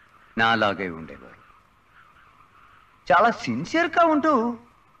నాలాగే ఉండేవారు. చాలా సిన్సియర్గా ఉంటూ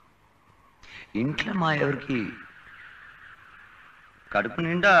ఇంట్లో మా ఎవరికి కడుపు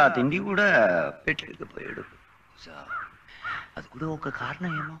నిండా తిండి కూడా పెట్టలేకపోయాడు. అది కూడా ఒక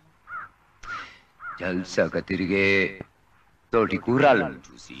కారణం ఏమో. జల్సాగా తిరిగే తోటి కూరాలను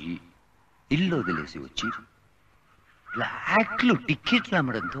చూసి ఇల్లు వదిలేసి వచ్చి బ్లాక్లు టిక్కెట్లు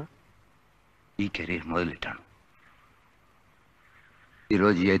అమ్మడంతో ఈ కెరీర్ మొదలెట్టాను.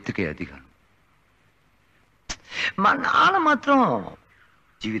 ఈరోజు ఎత్తుకే అదిగాను. మా నాన్న మాత్రం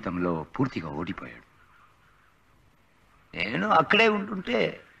జీవితంలో పూర్తిగా ఓడిపోయాడు. నేను అక్కడే ఉంటుంటే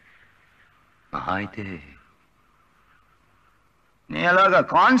మహా అయితే నేను అలాగా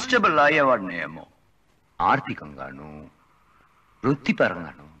కానిస్టేబుల్ అయ్యేవాడిని ఏమో. ఆర్థికంగాను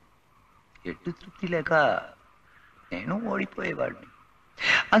వృత్తిపరంగాను ఎట్టు తృప్తి లేక నేను ఓడిపోయేవాడిని.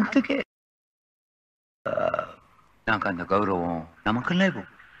 అందుకే నాకు అంత గౌరవం నమ్మకం లేవు.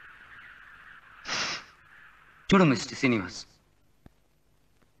 చూడు మిస్టర్ శ్రీనివాస్,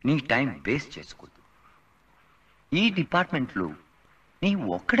 నీ టైం వేస్ట్ చేసుకోవద్దు. ఈ డిపార్ట్మెంట్లో నీ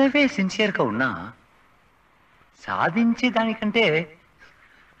ఒక్కడవే సిన్సియర్గా ఉన్నా సాధించేదానికంటే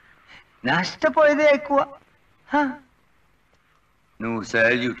నష్టపోయేదే ఎక్కువ. నువ్వు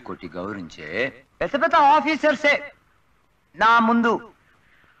సాల్యూట్ కొట్టి గౌరవించే పెద్ద పెద్ద ఆఫీసర్సే నా ముందు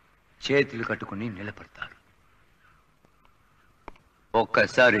చేతులు కట్టుకుని నిలబడతారు.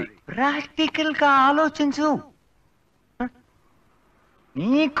 ఒక్కసారి ప్రాక్టికల్ గా ఆలోచించు.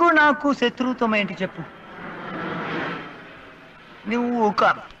 నీకు నాకు శత్రుత్వం ఏంటి చెప్పు? నువ్వు ఒక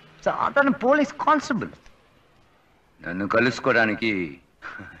సాధారణ పోలీస్ కానిస్టేబుల్. నన్ను కలుసుకోవడానికి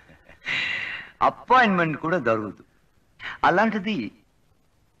అపాయింట్మెంట్ కూడా దొరకదు. అలాంటిది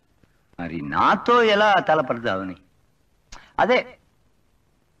మరి నాతో ఎలా తలపడదావని. అదే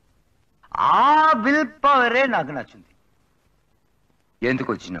ఆ విల్ పవరే నాకు నచ్చింది. ఎందుకు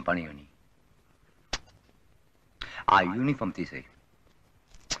వచ్చిన పని అని ఆ యూనిఫామ్ తీసేయి.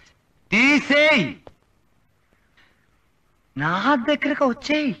 నా దగ్గరకు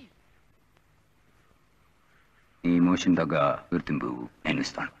వచ్చేయి. నీ ఎమోషన్ తగ్గ గుర్తింపు నేను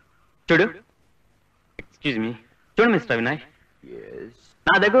ఇస్తాను. చూడు, ఎక్స్క్యూజ్ మీ, చూడు మిస్టర్ అవినాయ్,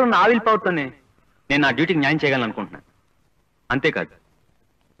 నా దగ్గర ఉన్న ఆవిల్ పవర్తోనే నేను నా డ్యూటీకి న్యాయం చేయగలను అనుకుంటున్నాను. అంతేకాదు,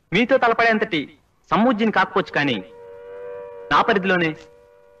 మీతో తలపడేంతటి సముజ్జిని కాకపోవచ్చు, కానీ నా పరిధిలోనే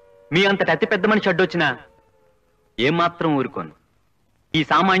మీ అంతటి అతి పెద్ద మనిషి అడ్డొచ్చినా ఏమాత్రం ఊరుకోను. ఈ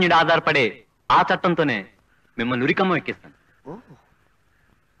సామాన్యుడు ఆధారపడే ఆ చట్టంతోనే మిమ్మల్ని ఉరికమ్మ ఎక్కిస్తాను.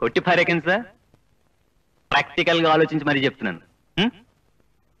 కొట్టి పారేకండి సార్. ప్రాక్టికల్ గా ఆలోచించి మరీ చెప్తున్నాను.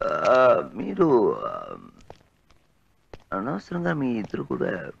 మీరు అనవసరంగా మీ ఇద్దరు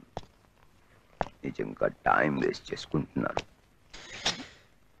కూడా నిజంగా టైం వేస్ట్ చేసుకుంటున్నారు.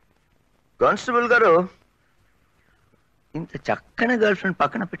 కానిస్టేబుల్ గారు, ఇంత చక్కని గర్ల్ ఫ్రెండ్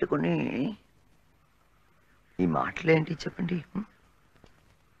పక్కన పెట్టుకుని ఈ మాటలేంటి చెప్పండి.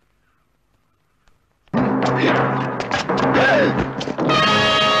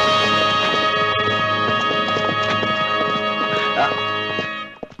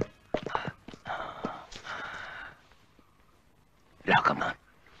 రాకమ్మా,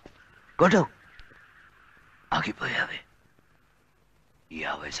 గొడవ ఆగిపోయావే. ఈ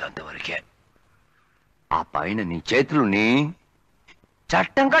ఆవేశం అంతవరకే. ఆ పైన నీ చేతులని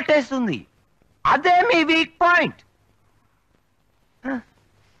చట్టం కట్టేస్తుంది. అదే మీ వీక్ పాయింట్.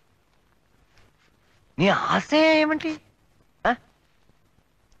 నీ ఆశ ఏమిటి?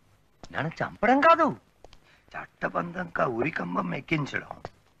 నన్ను చంపడం కాదు, చట్టబద్ధంగా ఉరికంబం ఎక్కించడం.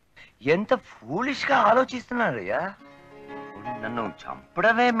 ఎంత ఫూలిష్ గా ఆలోచిస్తున్నారయ్యా. నన్ను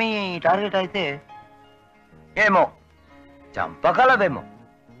చంపడమే మీ టార్గెట్ అయితే ఏమో చంపగలవేమో,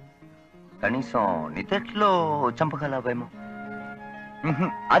 కనీసం నిదట్లో చంపగలవేమో.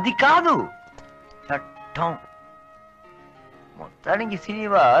 అది కాదు చట్టం. మొత్తానికి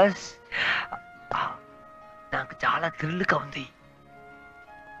శ్రీనివాస్, నాకు చాలా థ్రిల్గా ఉంది.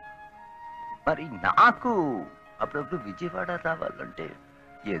 మరి నాకు అప్పుడప్పుడు విజయవాడ రావాలంటే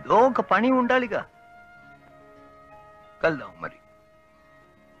ఏదో ఒక పని ఉండాలిగా. కలుద్దాం మరి.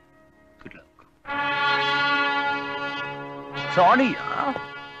 Good luck. Sorry.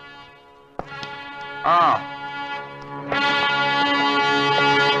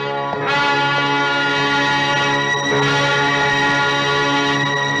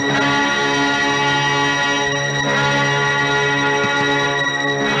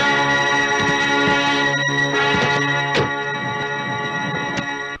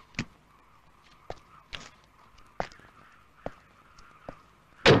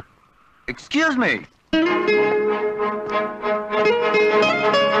 Excuse me.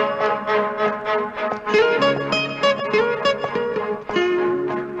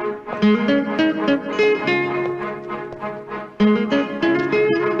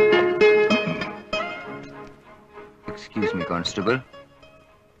 Excuse me, Constable.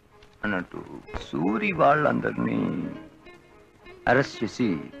 అన్నట్టు సూరి వాళ్ళందరినీ అరెస్ట్ చేసి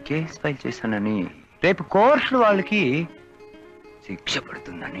కేసు ఫైల్ చేశానని, రేపు కోర్టులు వాళ్ళకి శిక్ష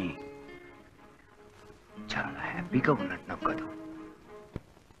పడుతుందని చాలా హ్యాపీగా ఉన్నట్టున్నావు కదా.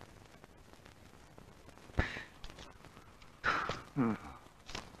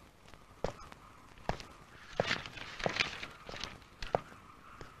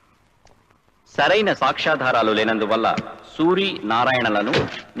 సరైన సాక్ష్యాధారాలు లేనందువల్ల సూరి నారాయణలను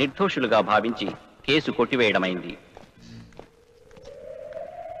నిర్దోషులుగా భావించి కేసు కొట్టివేయడమైంది.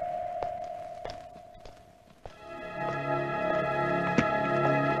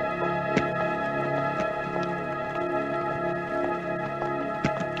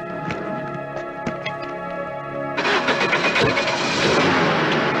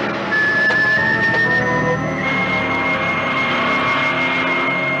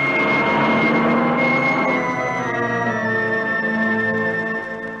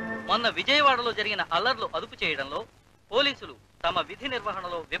 విజయవాడలో జరిగిన అల్లర్లు అదుపు చేయడంలో పోలీసులు తమ విధి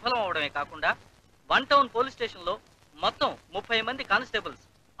నిర్వహణలో విఫలం అవడమే కాకుండా 1 టౌన్ పోలీస్ స్టేషన్ లో మొత్తం 30 మంది కానిస్టేబుల్స్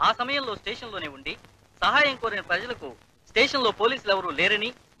ఆ సమయంలో స్టేషన్ లోనే ఉండి సహాయం కోరిన ప్రజలకు స్టేషన్ లో పోలీసులు ఎవరూ లేరని,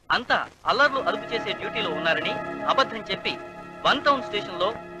 అంతా అల్లర్లు అదుపు చేసే డ్యూటీలో ఉన్నారని అబద్ధం చెప్పి 1 టౌన్ స్టేషన్ లో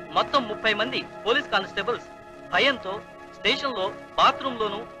మొత్తం 30 మంది పోలీస్ కానిస్టేబుల్స్ భయంతో స్టేషన్ లో బాత్రూమ్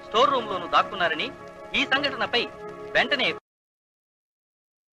లోను స్టోర్ రూమ్ లోను దాక్కున్నారని, ఈ సంఘటనపై వెంటనే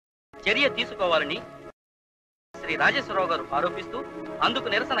చర్య తీసుకోవాలని శ్రీ రాజేశ్వరరావు గారు ఆరోపిస్తూ అందుకు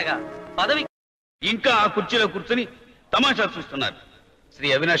నిరసనగా పదవి ఇంకా ఆ కుర్చీలో కూర్చుని తమాషా చూస్తున్నారు. శ్రీ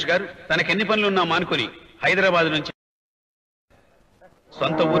అవినాష్ గారు తనకెన్ని పనులున్నా మానుకొని హైదరాబాద్ నుంచి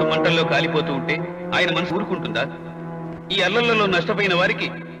సొంత ఊరు మంటల్లో కాలిపోతూ ఉంటే ఆయన మనసు ఊరుకుంటుందా? ఈ అల్లర్లలో నష్టపోయిన వారికి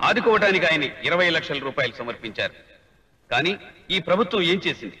ఆదుకోవడానికి ఆయన 20 లక్షల రూపాయలు సమర్పించారు. కానీ ఈ ప్రభుత్వం ఏం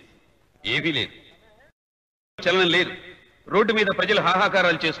చేసింది? ఏమీ లేదు, చలనం లేదు. రోడ్డు మీద ప్రజలు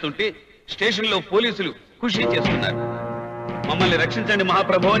హాహాకారాలు చేస్తుంటే స్టేషన్లో పోలీసులు ఖుషీ చేస్తున్నారు. మమ్మల్ని రక్షించండి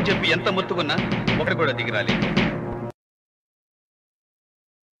మహాప్రభు అని చెప్పి ఎంత మొత్తుకున్నా ఒకటి కూడా దిగిరాలి.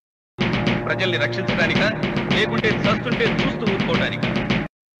 ప్రజల్ని రక్షించడానిక, లేకుంటే చస్తుంటే చూస్తూ ఊరుకోవడానిక?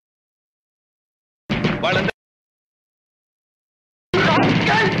 వాళ్ళందరూ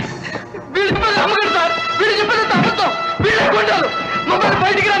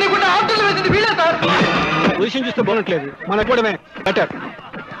పొజిషన్ చూస్తే బాగుండట్లేదు, మన కూడా బెటర్.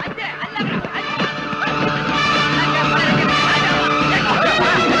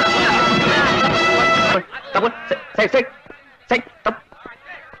 సైడ్ సైడ్ సైడ్ తప్.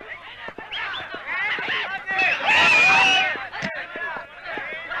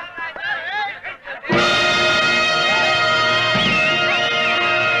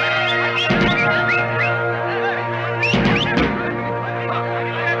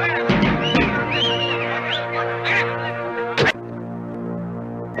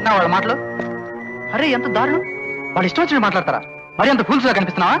 వాళ్ళ మాటలు అరే ఎంత దారుణం. వాళ్ళు ఇష్టం వచ్చినట్టు మాట్లాడతారా? మరి అంత ఫూల్స్ గా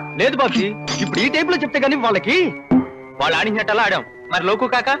కనిపిస్తున్నావా? లేదు బాబీ, ఇప్పుడు ఈ టైప్ లో చెప్తే గానీ వాళ్ళకి వాళ్ళు ఆడించినట్టు ఆడాం. మరి లోకు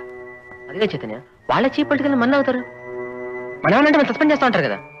కాక అదిగా చైతన్య, వాళ్ళ చీప్ పట్టుకెళ్ళి మన అవుతారు. మనం ఏమనంటే మనం సస్పెండ్ చేస్తా ఉంటారు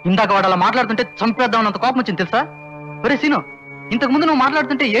కదా. ఇందాక వాడు అలా మాట్లాడుతుంటే చంపేద్దాం అంత కోపం వచ్చింది తెలుసా? ఒరే సీను, ఇంతకు ముందు నువ్వు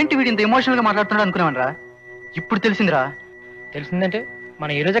మాట్లాడుతుంటే ఏంటి వీడు ఇంత ఎమోషనల్ గా మాట్లాడుతున్నాడు అనుకునేవనరా. ఇప్పుడు తెలిసిందిరా. తెలిసిందంటే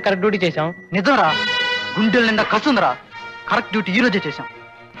మనం ఈ రోజే కరెక్ట్ డ్యూటీ చేశాం. నిజంరా, గుండెల నిండా కసుందిరా. కరెక్ట్ డ్యూటీ ఈ రోజే చేశాం.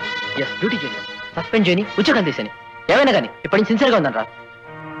 ఎస్, డ్యూటీ చేశాం. సస్పెండ్ చేయని ఉద్యోగం తీసాని ఏమైనా కానీ ఇప్పటి సిన్సియర్ గా ఉందనరా.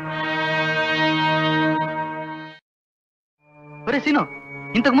 ఒరే సీను,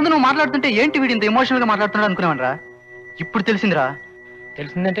 ఇంతకు ముందు నువ్వు మాట్లాడుతుంటే ఏంటి వీడు ఇంత ఎమోషనల్ గా మాట్లాడుతున్నాడు అనుకునేవనరా. ఇప్పుడు తెలిసిందిరా.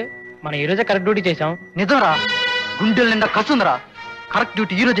 తెలిసిందంటే మనం ఈ రోజే కరెక్ట్ డ్యూటీ చేశాం. నిజంరా, గుండెల నిండా కసుందిరా. కరెక్ట్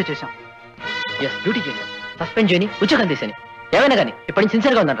డ్యూటీ ఈ రోజే చేశాం. ఎస్, డ్యూటీ చేశాం. సస్పెండ్ చేయని ఉద్యోగం తీసాని ఏమైనా కానీ ఇప్పటి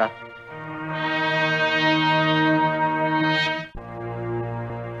సిన్సియర్ గా ఉందనరా.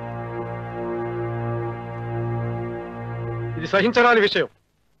 ఇది సహించరాని విషయం.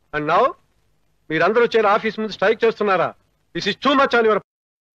 అండ్ నౌ మీరందరూ వచ్చే ఆఫీస్ ముందు స్ట్రైక్ చేస్తున్నారా? This is too much on your.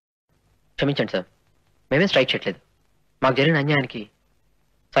 క్షమించండి సార్, మేమే స్ట్రైక్ చేయట్లేదు. మాకు జరిగిన అన్యాయానికి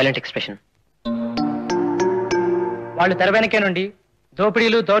సైలెంట్ ఎక్స్ప్రెషన్. వాళ్ళు తెర వెనకే నుండి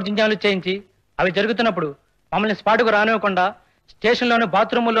దోపిడీలు దౌర్జన్యాలు చేయించి అవి జరుగుతున్నప్పుడు మమ్మల్ని స్పాటుకు రానివ్వకుండా స్టేషన్లోను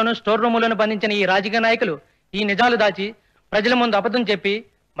బాత్రూముల్లోను స్టోర్ రూముల్లోను బంధించిన ఈ రాజకీయ నాయకులు ఈ నిజాలు దాచి ప్రజల ముందు అబద్ధం చెప్పి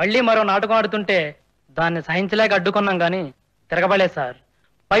మళ్ళీ మరో నాటకం ఆడుతుంటే దాన్ని సహించలేక అడ్డుకున్నాం గానీ తిరగబడలేదు సార్.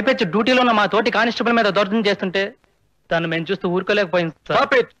 పైపెచ్చి డ్యూటీలో ఉన్న మా తోటి కానిస్టేబుల్ మీద దౌర్జన్యం చేస్తుంటే దాన్ని మేము చూస్తూ ఊరుకోలేకపోయింది sir.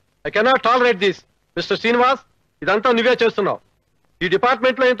 Stop it. I cannot tolerate this. Mister Srinivas, ఇదంతా నువ్వే చేస్తున్నావు. ఈ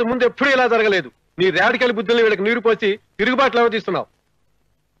డిపార్ట్మెంట్ లో ఇంత ముందు ఎప్పుడూ ఇలా జరగలేదు. నీ రాడికల్ బుద్ధుల్ని వీళ్ళకి నీరు పోసి తిరుగుబాట్లు అవతీస్తున్నావు.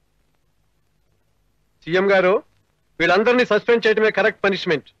 సీఎం గారు, వీళ్ళందరినీ సస్పెండ్ చేయడమే కరెక్ట్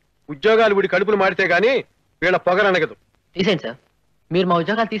పనిష్మెంట్. ఉద్యోగాలు వీడి కడుపులు మాడితే గానీ వీళ్ళ పొగరనగదు. తీసేయండి సార్. మీరు మా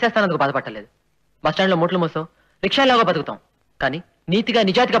ఉద్యోగాలు తీసేస్తానందుకు బాధపడలేదు. బస్ స్టాండ్ లో మూటలు మోస్తాం, రిక్షాలాగా బతుకుతాం, కానీ నీతిగా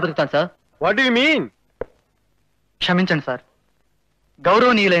నిజాయితీగా బతుకుతాం sir. What do you mean? క్షమించండి సార్.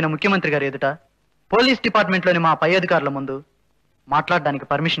 గౌరవనీయులైన ముఖ్యమంత్రి గారి ఎదుట పోలీస్ డిపార్ట్మెంట్ లోని మా పై అధికారుల ముందు మాట్లాడడానికి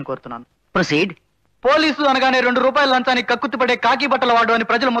పర్మిషన్ కోరుతున్నాను. ప్రొసీడ్. పోలీసు అనగానే 2 రూపాయల లంచానికి కక్కుర్తిపడే కాకి బట్టల వాడు అని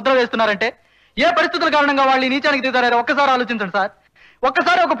ప్రజలు ముద్ర వేస్తున్నారంటే ఏ పరిస్థితుల కారణంగా వాళ్ళు ఈ నీచానికి దిగుతారో ఒక్కసారి ఆలోచించండి సార్.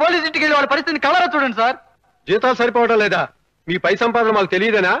 ఒక్కసారి ఒక పోలీస్ ఇంటికి వెళ్ళి వాళ్ళ పరిస్థితిని కలరా చూడండి సార్. జీతాలు సరిపోవడం లేదా? మీ పై సంపాదన మాకు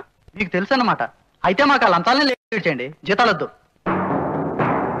తెలియదేనా? మీకు తెలుసు అన్నమాట. అయితే మాకు ఆ లంచాలని లేట్ చేయండి, జీతాలొద్దు.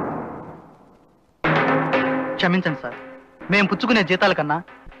 క్షమించండి సార్. మేము పుచ్చుకునే జీతాల కన్నా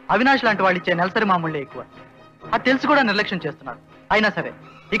అవినాష్ లాంటి వాళ్ళు ఇచ్చే నెలసరి మామూళ్ళే ఎక్కువ. అది తెలిసి కూడా నిర్లక్ష్యం చేస్తున్నారు. అయినా సరే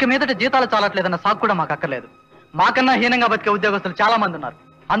ఇక మీదట జీతాలు చాలట్లేదన్న సాకు కూడా మాకు అక్కర్లేదు. మాకన్నా హీనంగా బతికే ఉద్యోగస్తులు చాలా మంది ఉన్నారు.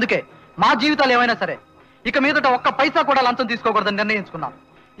 అందుకే మా జీవితాలు ఏమైనా సరే ఇక మీదట ఒక్క పైసా కూడా లంచం తీసుకోకూడదని నిర్ణయించుకున్నాం.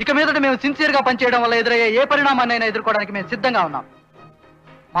 ఇక మీదట మేము సిన్సియర్ గా పనిచేయడం వల్ల ఎదురయ్యే ఏ పరిణామాన్నైనా ఎదుర్కోవడానికి మేము సిద్ధంగా ఉన్నాం.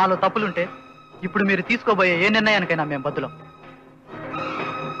 మాలో తప్పులుంటే ఇప్పుడు మీరు తీసుకోబోయే ఏ నిర్ణయానికైనా మేము బద్దులం.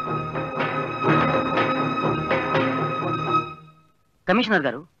 కమిషనర్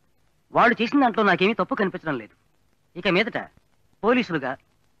గారు, వాళ్ళు చేసిన దాంట్లో నాకేమీ తప్పు కనిపించడం లేదు. ఇక మీదట పోలీసులుగా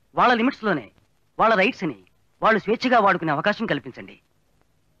వాళ్ళ లిమిట్స్ లోనే వాళ్ళ రైట్స్ ని వాళ్ళు స్వేచ్ఛగా వాడుకునే అవకాశం కల్పించండి.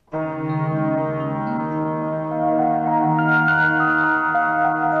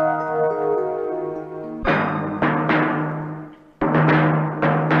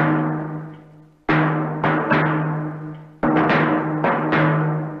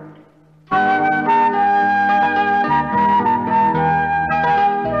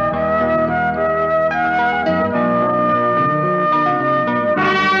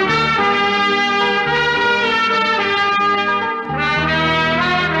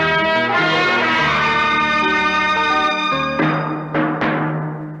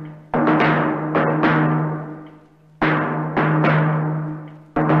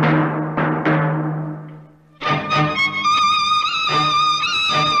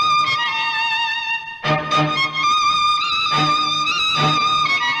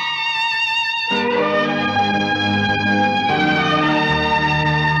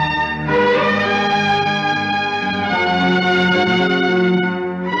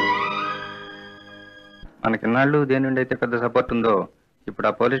 మనకిన్నాళ్ళు దేని నుండి అయితే పెద్ద సపోర్ట్ ఉందో ఇప్పుడు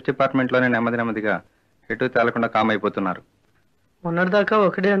ఆ పోలీస్ డిపార్ట్మెంట్ లోనే నెమ్మదిగా ఎటు తేలకుండా కామ్ అయిపోతున్నారు. మొన్నటిదాకా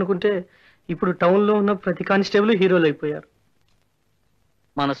ఒకటే అనుకుంటే ఇప్పుడు టౌన్ లో ఉన్న ప్రతి కానిస్టేబుల్ హీరోలు అయిపోయారు.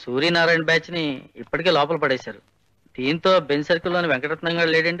 మన సూర్యనారాయణ బ్యాచ్ ని ఇప్పటికే లోపల పడేశారు. దీంతో బెంచ్ సర్కిల్లోని వెంకటరత్నం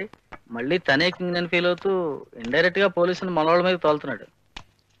గారు లేడండి. మళ్ళీ తనే కింగ్ అని ఫీల్ అవుతూ ఇండైరెక్ట్ గా పోలీసులు మనోళ్ళ మీద తోలుతున్నాడు.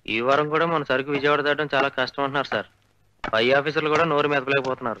 ఈ వారం కూడా మన సరుకు విజయవాడ దాటడం చాలా కష్టం అంటున్నారు సార్. పై ఆఫీసర్లు కూడా నోరు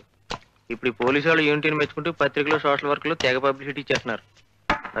మెదపలేకపోతున్నారు. ఇప్పుడు ఈ పోలీసు వాళ్ళు యూనిటీని మెచ్చుకుంటూ పత్రికలు సోషల్ వర్క్ లో తెగ పబ్లిసిటీ ఇచ్చేస్తున్నారు.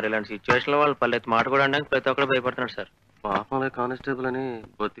 మరి ఇలాంటి సిచ్యువేషన్ లో వాళ్ళు పల్లెత్తి మాట కూడా అనడానికి ప్రతి ఒక్కరు భయపడుతున్నాడు సార్. పాపం కానిస్టేబుల్ అని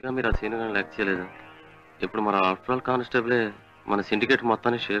బొత్తిగా మీరు ఆ సీన్ కానీ లెక్క చేయలేదు. ఇప్పుడు మన ఆఫ్టర్ ఆల్ కానిస్టేబులే మన సిండికేట్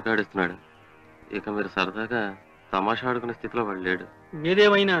మొత్తాన్ని షేక్ ఆడిస్తున్నాడు. ఇక మీరు సరదాగా తమాషా ఆడుకునే స్థితిలో వాళ్ళు లేడు.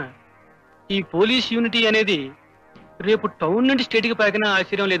 ఏదేమైనా ఈ పోలీస్ యూనిటీ అనేది రేపు టౌన్ నుండి స్టేట్ కి పైన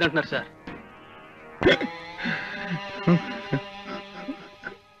ఆశ్చర్యం లేదంటున్నారు సార్.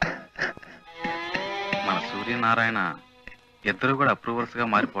 మన సూర్యనారాయణ ఇద్దరు కూడా అప్రూవర్స్ గా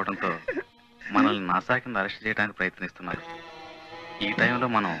మారిపోవడంతో మనల్ని నాసా కింద అరెస్ట్ చేయడానికి ప్రయత్నిస్తున్నారు. ఈ టైంలో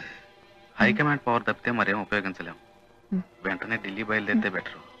మనం హైకమాండ్ పవర్ తప్పితే మరేం ఉపయోగించలేం. వెంటనే ఢిల్లీ బయలుదేరితే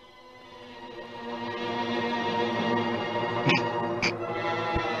better.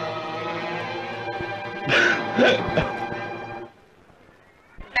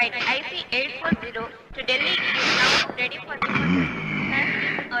 Flight IC840 to Delhi is now ready for departure.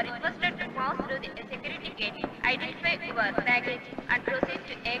 Passengers are requested to pass through the security gate, identify your baggage and proceed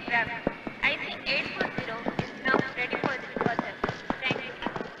to aircraft. IC840 is now ready for departure. Thank you.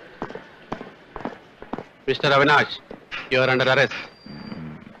 Mr. Avinash, you are under arrest.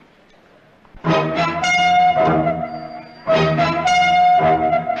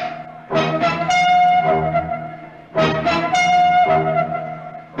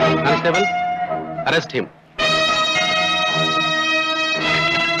 Constable, arrest him.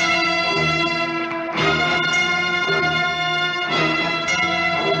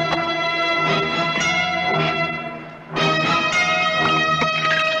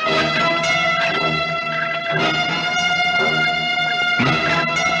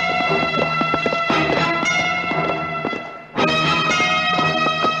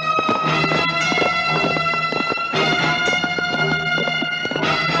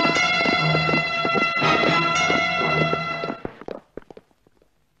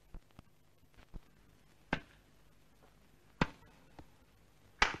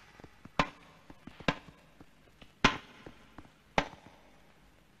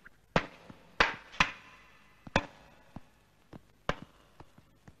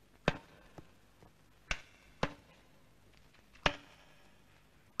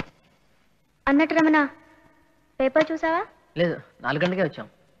 అన్నట్టు Ramana, paper చూసావా? లేదు, 4 గంటలకే వచ్చాం.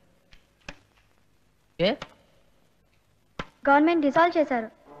 ఏ government dissolve చేశారు.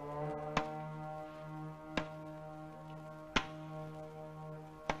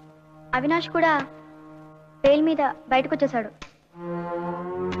 అవినాష్ కూడా bail మీద బయటకు వచ్చేశాడు.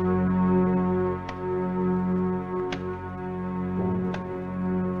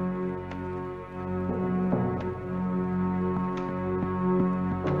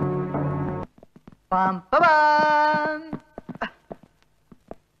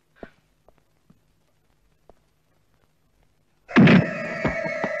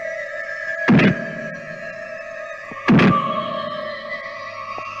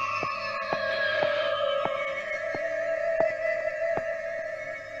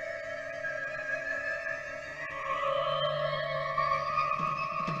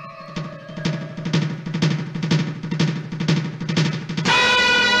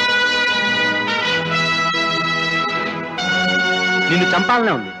 నిన్ను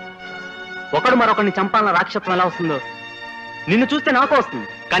చంపాలనే ఉంది. ఒకడు మరొకరిని చంపాలన్న రాక్షత్వం ఎలా వస్తుందో నిన్ను చూస్తే నాకు వస్తుంది,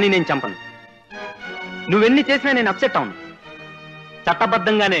 కానీ నేను చంపను. నువ్వెన్ని చేసినా నేను అప్సెట్ అవును.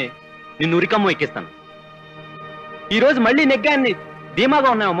 చట్టబద్ధంగానే నిన్ను ఉరికమ్మ ఎక్కిస్తాను. ఈరోజు మళ్ళీ నెగ్గాన్ని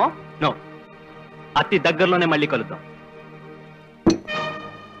ధీమాగా ఉన్నాయేమో. నో, అతి దగ్గరలోనే మళ్ళీ కలుద్దాం.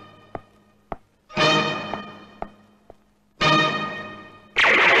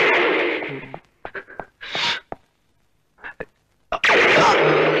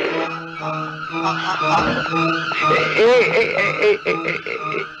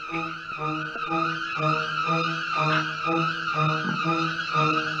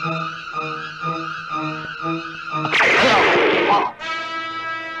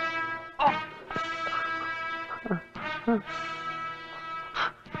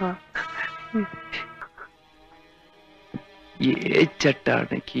 ఏ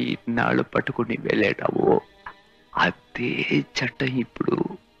చట్టానికి నాళ్ళు పట్టుకుని వెళ్ళాడావో అదే చట్టం ఇప్పుడు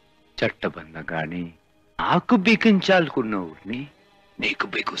చట్టబద్ధంగానే నాకు బిగించాలనుకున్న ఊరిని నీకు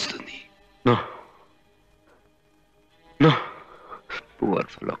బిగుస్తుంది.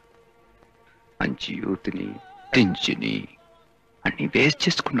 మంచి యూత్ని దించిని అన్ని వేస్ట్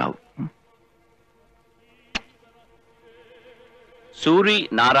చేసుకున్నావు. సూరి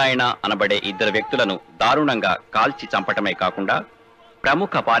నారాయణ అనబడే ఇద్దరు వ్యక్తులను దారుణంగా కాల్చి చంపటమే కాకుండా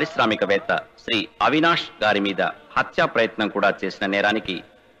ప్రముఖ పారిశ్రామికవేత్త శ్రీ అవినాష్ గారి మీద హత్యా ప్రయత్నం కూడా చేసిన నేరానికి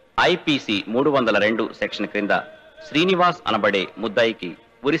ఐపీసీ 302 సెక్షన్ క్రింద శ్రీనివాస్ అనబడే ముద్దాయికి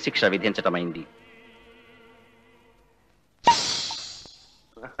ఉరిశిక్ష విధించటమైంది.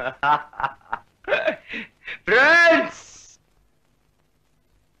 ఫ్రెండ్స్,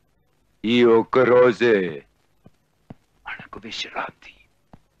 ఈ ఒక్క రోజే మనకు విశ్రాంతి.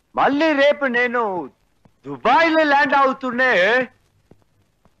 మళ్ళీ రేపు నేను దుబాయ్లో ల్యాండ్ అవుతూనే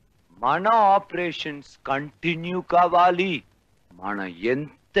మన ఆపరేషన్స్ కంటిన్యూ కావాలి. మన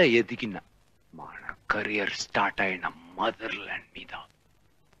ఎంత ఎదిగినా మన కెరియర్ స్టార్ట్ అయిన మదర్లాండ్ మీద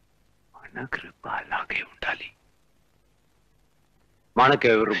మన కృప అలాగే ఉండాలి.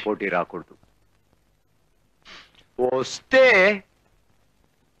 మనకెవరు పోటీ రాకూడదు. వస్తే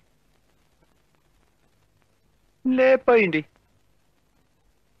లేపోయింది.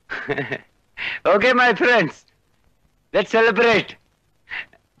 Okay my friends, let's celebrate.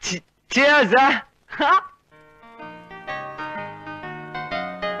 Cheers,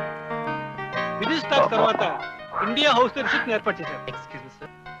 visit stock తర్వాత ఇండియా హౌస్ రిసిప్ట్ ఏర్పాటు చేశారు. ఎక్స్క్యూజ్ మీ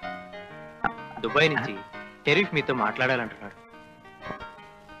సార్, దుబాయ్ నుంచి టెరిఫ్ మీతో మాట్లాడాలంటున్నాడు.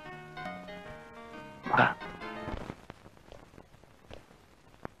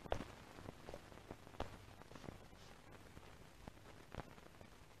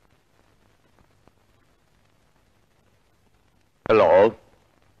 Hello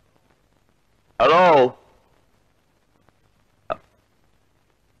hello,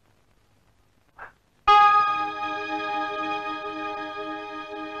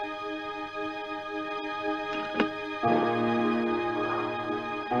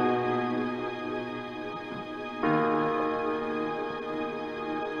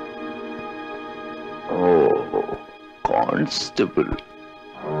 constable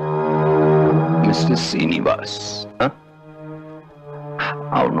mister Srinivas.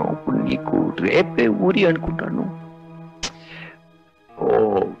 అవును, ఇప్పుడు నీకు రేపే ఊరి అనుకుంటాను. ఓ,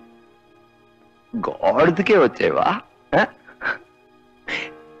 గాడిదకే వచ్చేవా?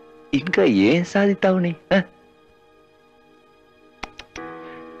 ఇంకా ఏం సాధిస్తావు నీ?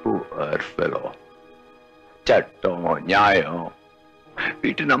 చట్టం, న్యాయం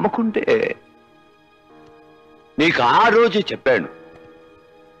వీటి నమ్మకుంటే నీకు ఆ రోజు చెప్పాను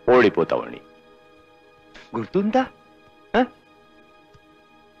ఓడిపోతావని. గుర్తుందా?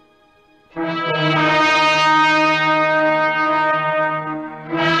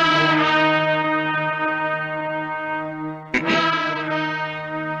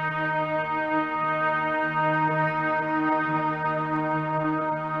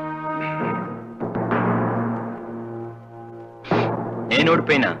 నేను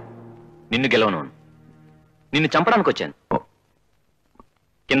ఓడిపోయినా నిన్ను గెలవను. నిన్ను చంపడానికి వచ్చాను.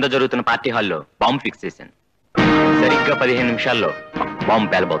 కింద జరుగుతున్న పార్టీ హాల్లో బాంబు ఫిక్స్ చేశాను. సరిగ్గా 15 నిమిషాల్లో బాంబు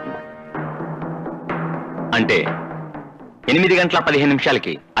పేలబోతుంది. అంటే 8 గంటల 15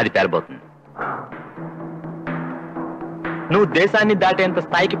 నిమిషాలకి అది పేలబోతుంది. నువ్వు దేశాన్ని దాటేంత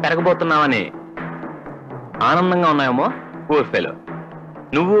స్థాయికి పెరగబోతున్నావని ఆనందంగా ఉన్నాయేమో ఊర్ఫేలో.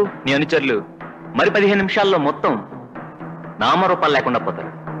 నువ్వు నీ అనుచరులు మరి 15 నిమిషాల్లో మొత్తం నామరూపాలు లేకుండా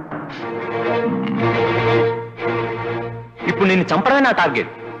పోతారు. ఇప్పుడు నిన్ను చంపడమే నా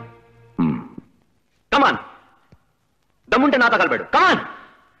టార్గెట్. కమాన్, దమ్ముంటే నాతో కలిపాడు. కమాన్.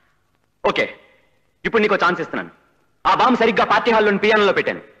 ఓకే, ఇప్పుడు నీకు ఛాన్స్ ఇస్తున్నాను. ఆ బాంబు సరిగ్గా పార్టీ హాల్లోని పియానోలో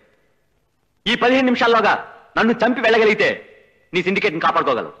పెట్టాను. ఈ 15 నిమిషాల్లోగా నన్ను చంపి వెళ్ళగలిగితే నీ సిండికేట్ని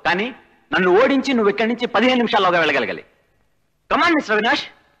కాపాడుకోగలవు. కానీ నన్ను ఓడించి నువ్వు ఇక్కడి నుంచి 15 నిమిషాల్లోగా వెళ్ళగలగాలి. కమాన్ మిస్టర్ అవినాష్,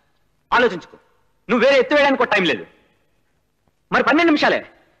 ఆలోచించుకో. నువ్వు వేరే ఎత్తు వేయడానికి ఒక టైం లేదు. మరి 12 నిమిషాలే.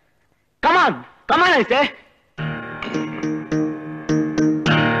 కమాన్ కమాన్ అయితే.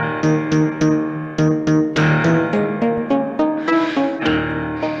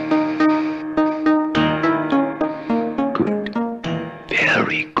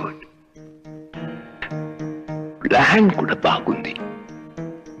 Very good. ప్లాన్ కూడా బాగుంది.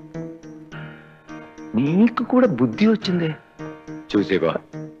 నీకు కూడా బుద్ధి వచ్చిందే. చూసేవా,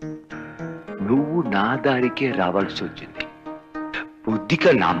 నువ్వు నా దారికే రావాల్సి వచ్చింది.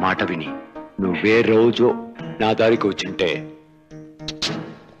 బుద్ధిగా నా మాట విని నువ్వే రోజు నా దారికి వచ్చింటే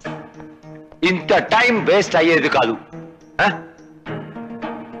ఇంత టైం వేస్ట్ అయ్యేది కాదు.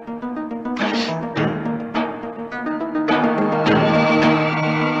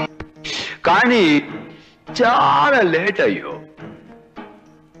 కానీ చాలా లేట్ అయ్యో.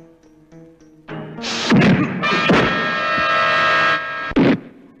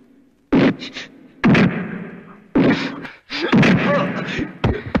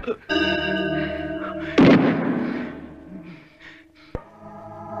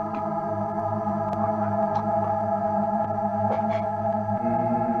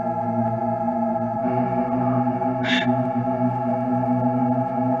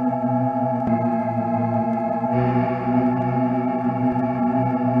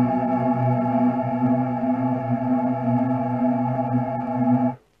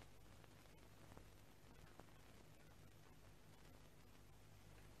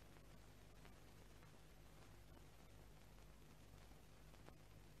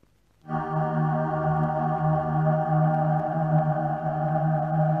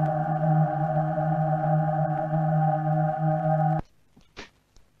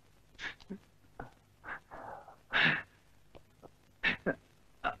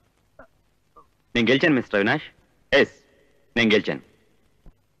 నేను గెలిచాను మిస్టర్ అవినాష్. ఎస్, నేను గెలిచాను.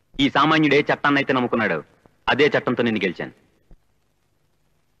 ఈ సామాన్యుడు ఏ చట్టాన్ని అయితే నమ్ముకున్నాడు అదే చట్టంతో నేను గెలిచాను.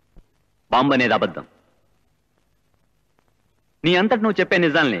 బాంబు అనేది అబద్ధం. నీ అంతటి నువ్వు చెప్పే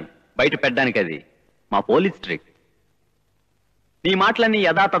నిజాల్ని బయట పెట్టడానికి అది మా పోలీస్ ట్రిక్. నీ మాటలన్నీ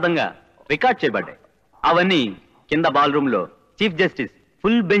యథాతథంగా రికార్డ్ చేయబడ్డాయి. అవన్నీ కింద బాల్ రూమ్ లో చీఫ్ జస్టిస్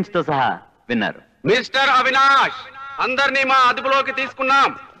ఫుల్ బెంచ్ తో సహా విన్నారు. మిస్టర్ అవినాష్, అందరినీ మా అదుపులోకి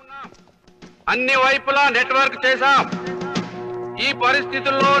తీసుకున్నాం. అన్ని వైపులా నెట్వర్క్ చేశాం. ఈ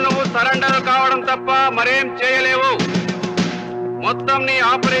పరిస్థితుల్లో నువ్వు సరెండర్ కావడం తప్ప మరేం చేయలేవు. మొత్తం నీ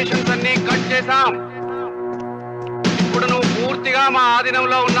ఆపరేషన్స్ అన్ని కట్ చేశాం. ఇప్పుడు నువ్వు పూర్తిగా మా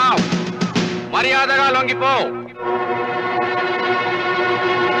ఆధీనంలో ఉన్నావు. మర్యాదగా లొంగిపో.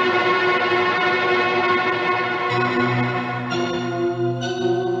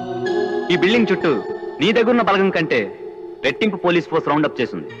 ఈ బిల్డింగ్ చుట్టూ నీ దగ్గరున్న బలగం కంటే రెట్టింపు పోలీస్ ఫోర్స్ రౌండప్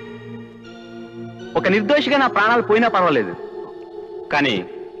చేసింది. ఒక నిర్దోషిగా నా ప్రాణాలు పోయినా పర్వాలేదు, కానీ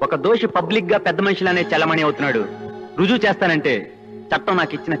ఒక దోషి పబ్లిక్ గా పెద్ద మనిషిలానే చలమణి అవుతున్నాడు రుజువు చేస్తానంటే చట్టం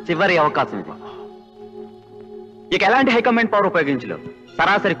నాకు ఇచ్చిన చివరి అవకాశం ఇది. ఇక ఎలాంటి హైకమాండ్ పవర్ ఉపయోగించలేవు.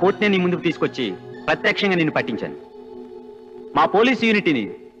 సరాసరి కోర్టునే నీ ముందుకు తీసుకొచ్చి ప్రత్యక్షంగా నిన్ను పట్టించాను. మా పోలీసు యూనిటీని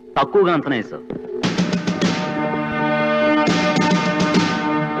తక్కువగా అంచనా వేశావు.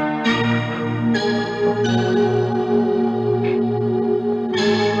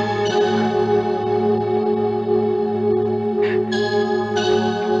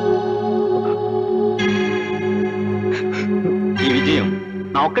 ఈ విజయం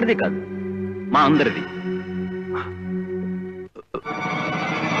నా ఒక్కడిది కాదు, మా అందరిది.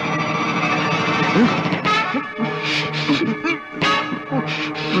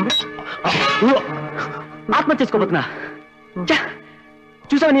 ఆత్మహత్య చేసుకోబోతున్నా.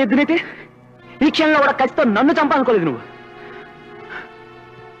 చూసావు నీ ఎద్దునైతే ఈ క్షణంలో కూడా ఖచ్చితంగా నన్ను చంపాలనుకోలేదు నువ్వు.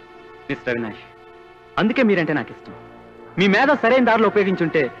 మిస్టర్ అవినాష్, అందుకే మీరంటే నాకు ఇష్టం. మీ మీద సరైన దారిలో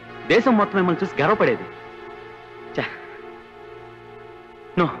ఉపయోగించుంటే దేశం మొత్తం మిమ్మల్ని చూసి గర్వపడేది.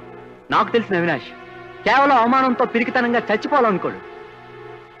 నో, నాకు తెలిసిన అవినాష్ కేవలం అవమానంతో పిరికితనంగా చచ్చిపోవాలనుకోడు.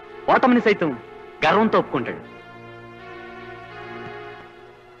 ఓటమిని సైతం గర్వంతో ఒప్పుకుంటాడు.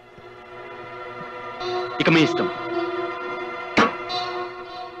 ఇక మీ ఇష్టం.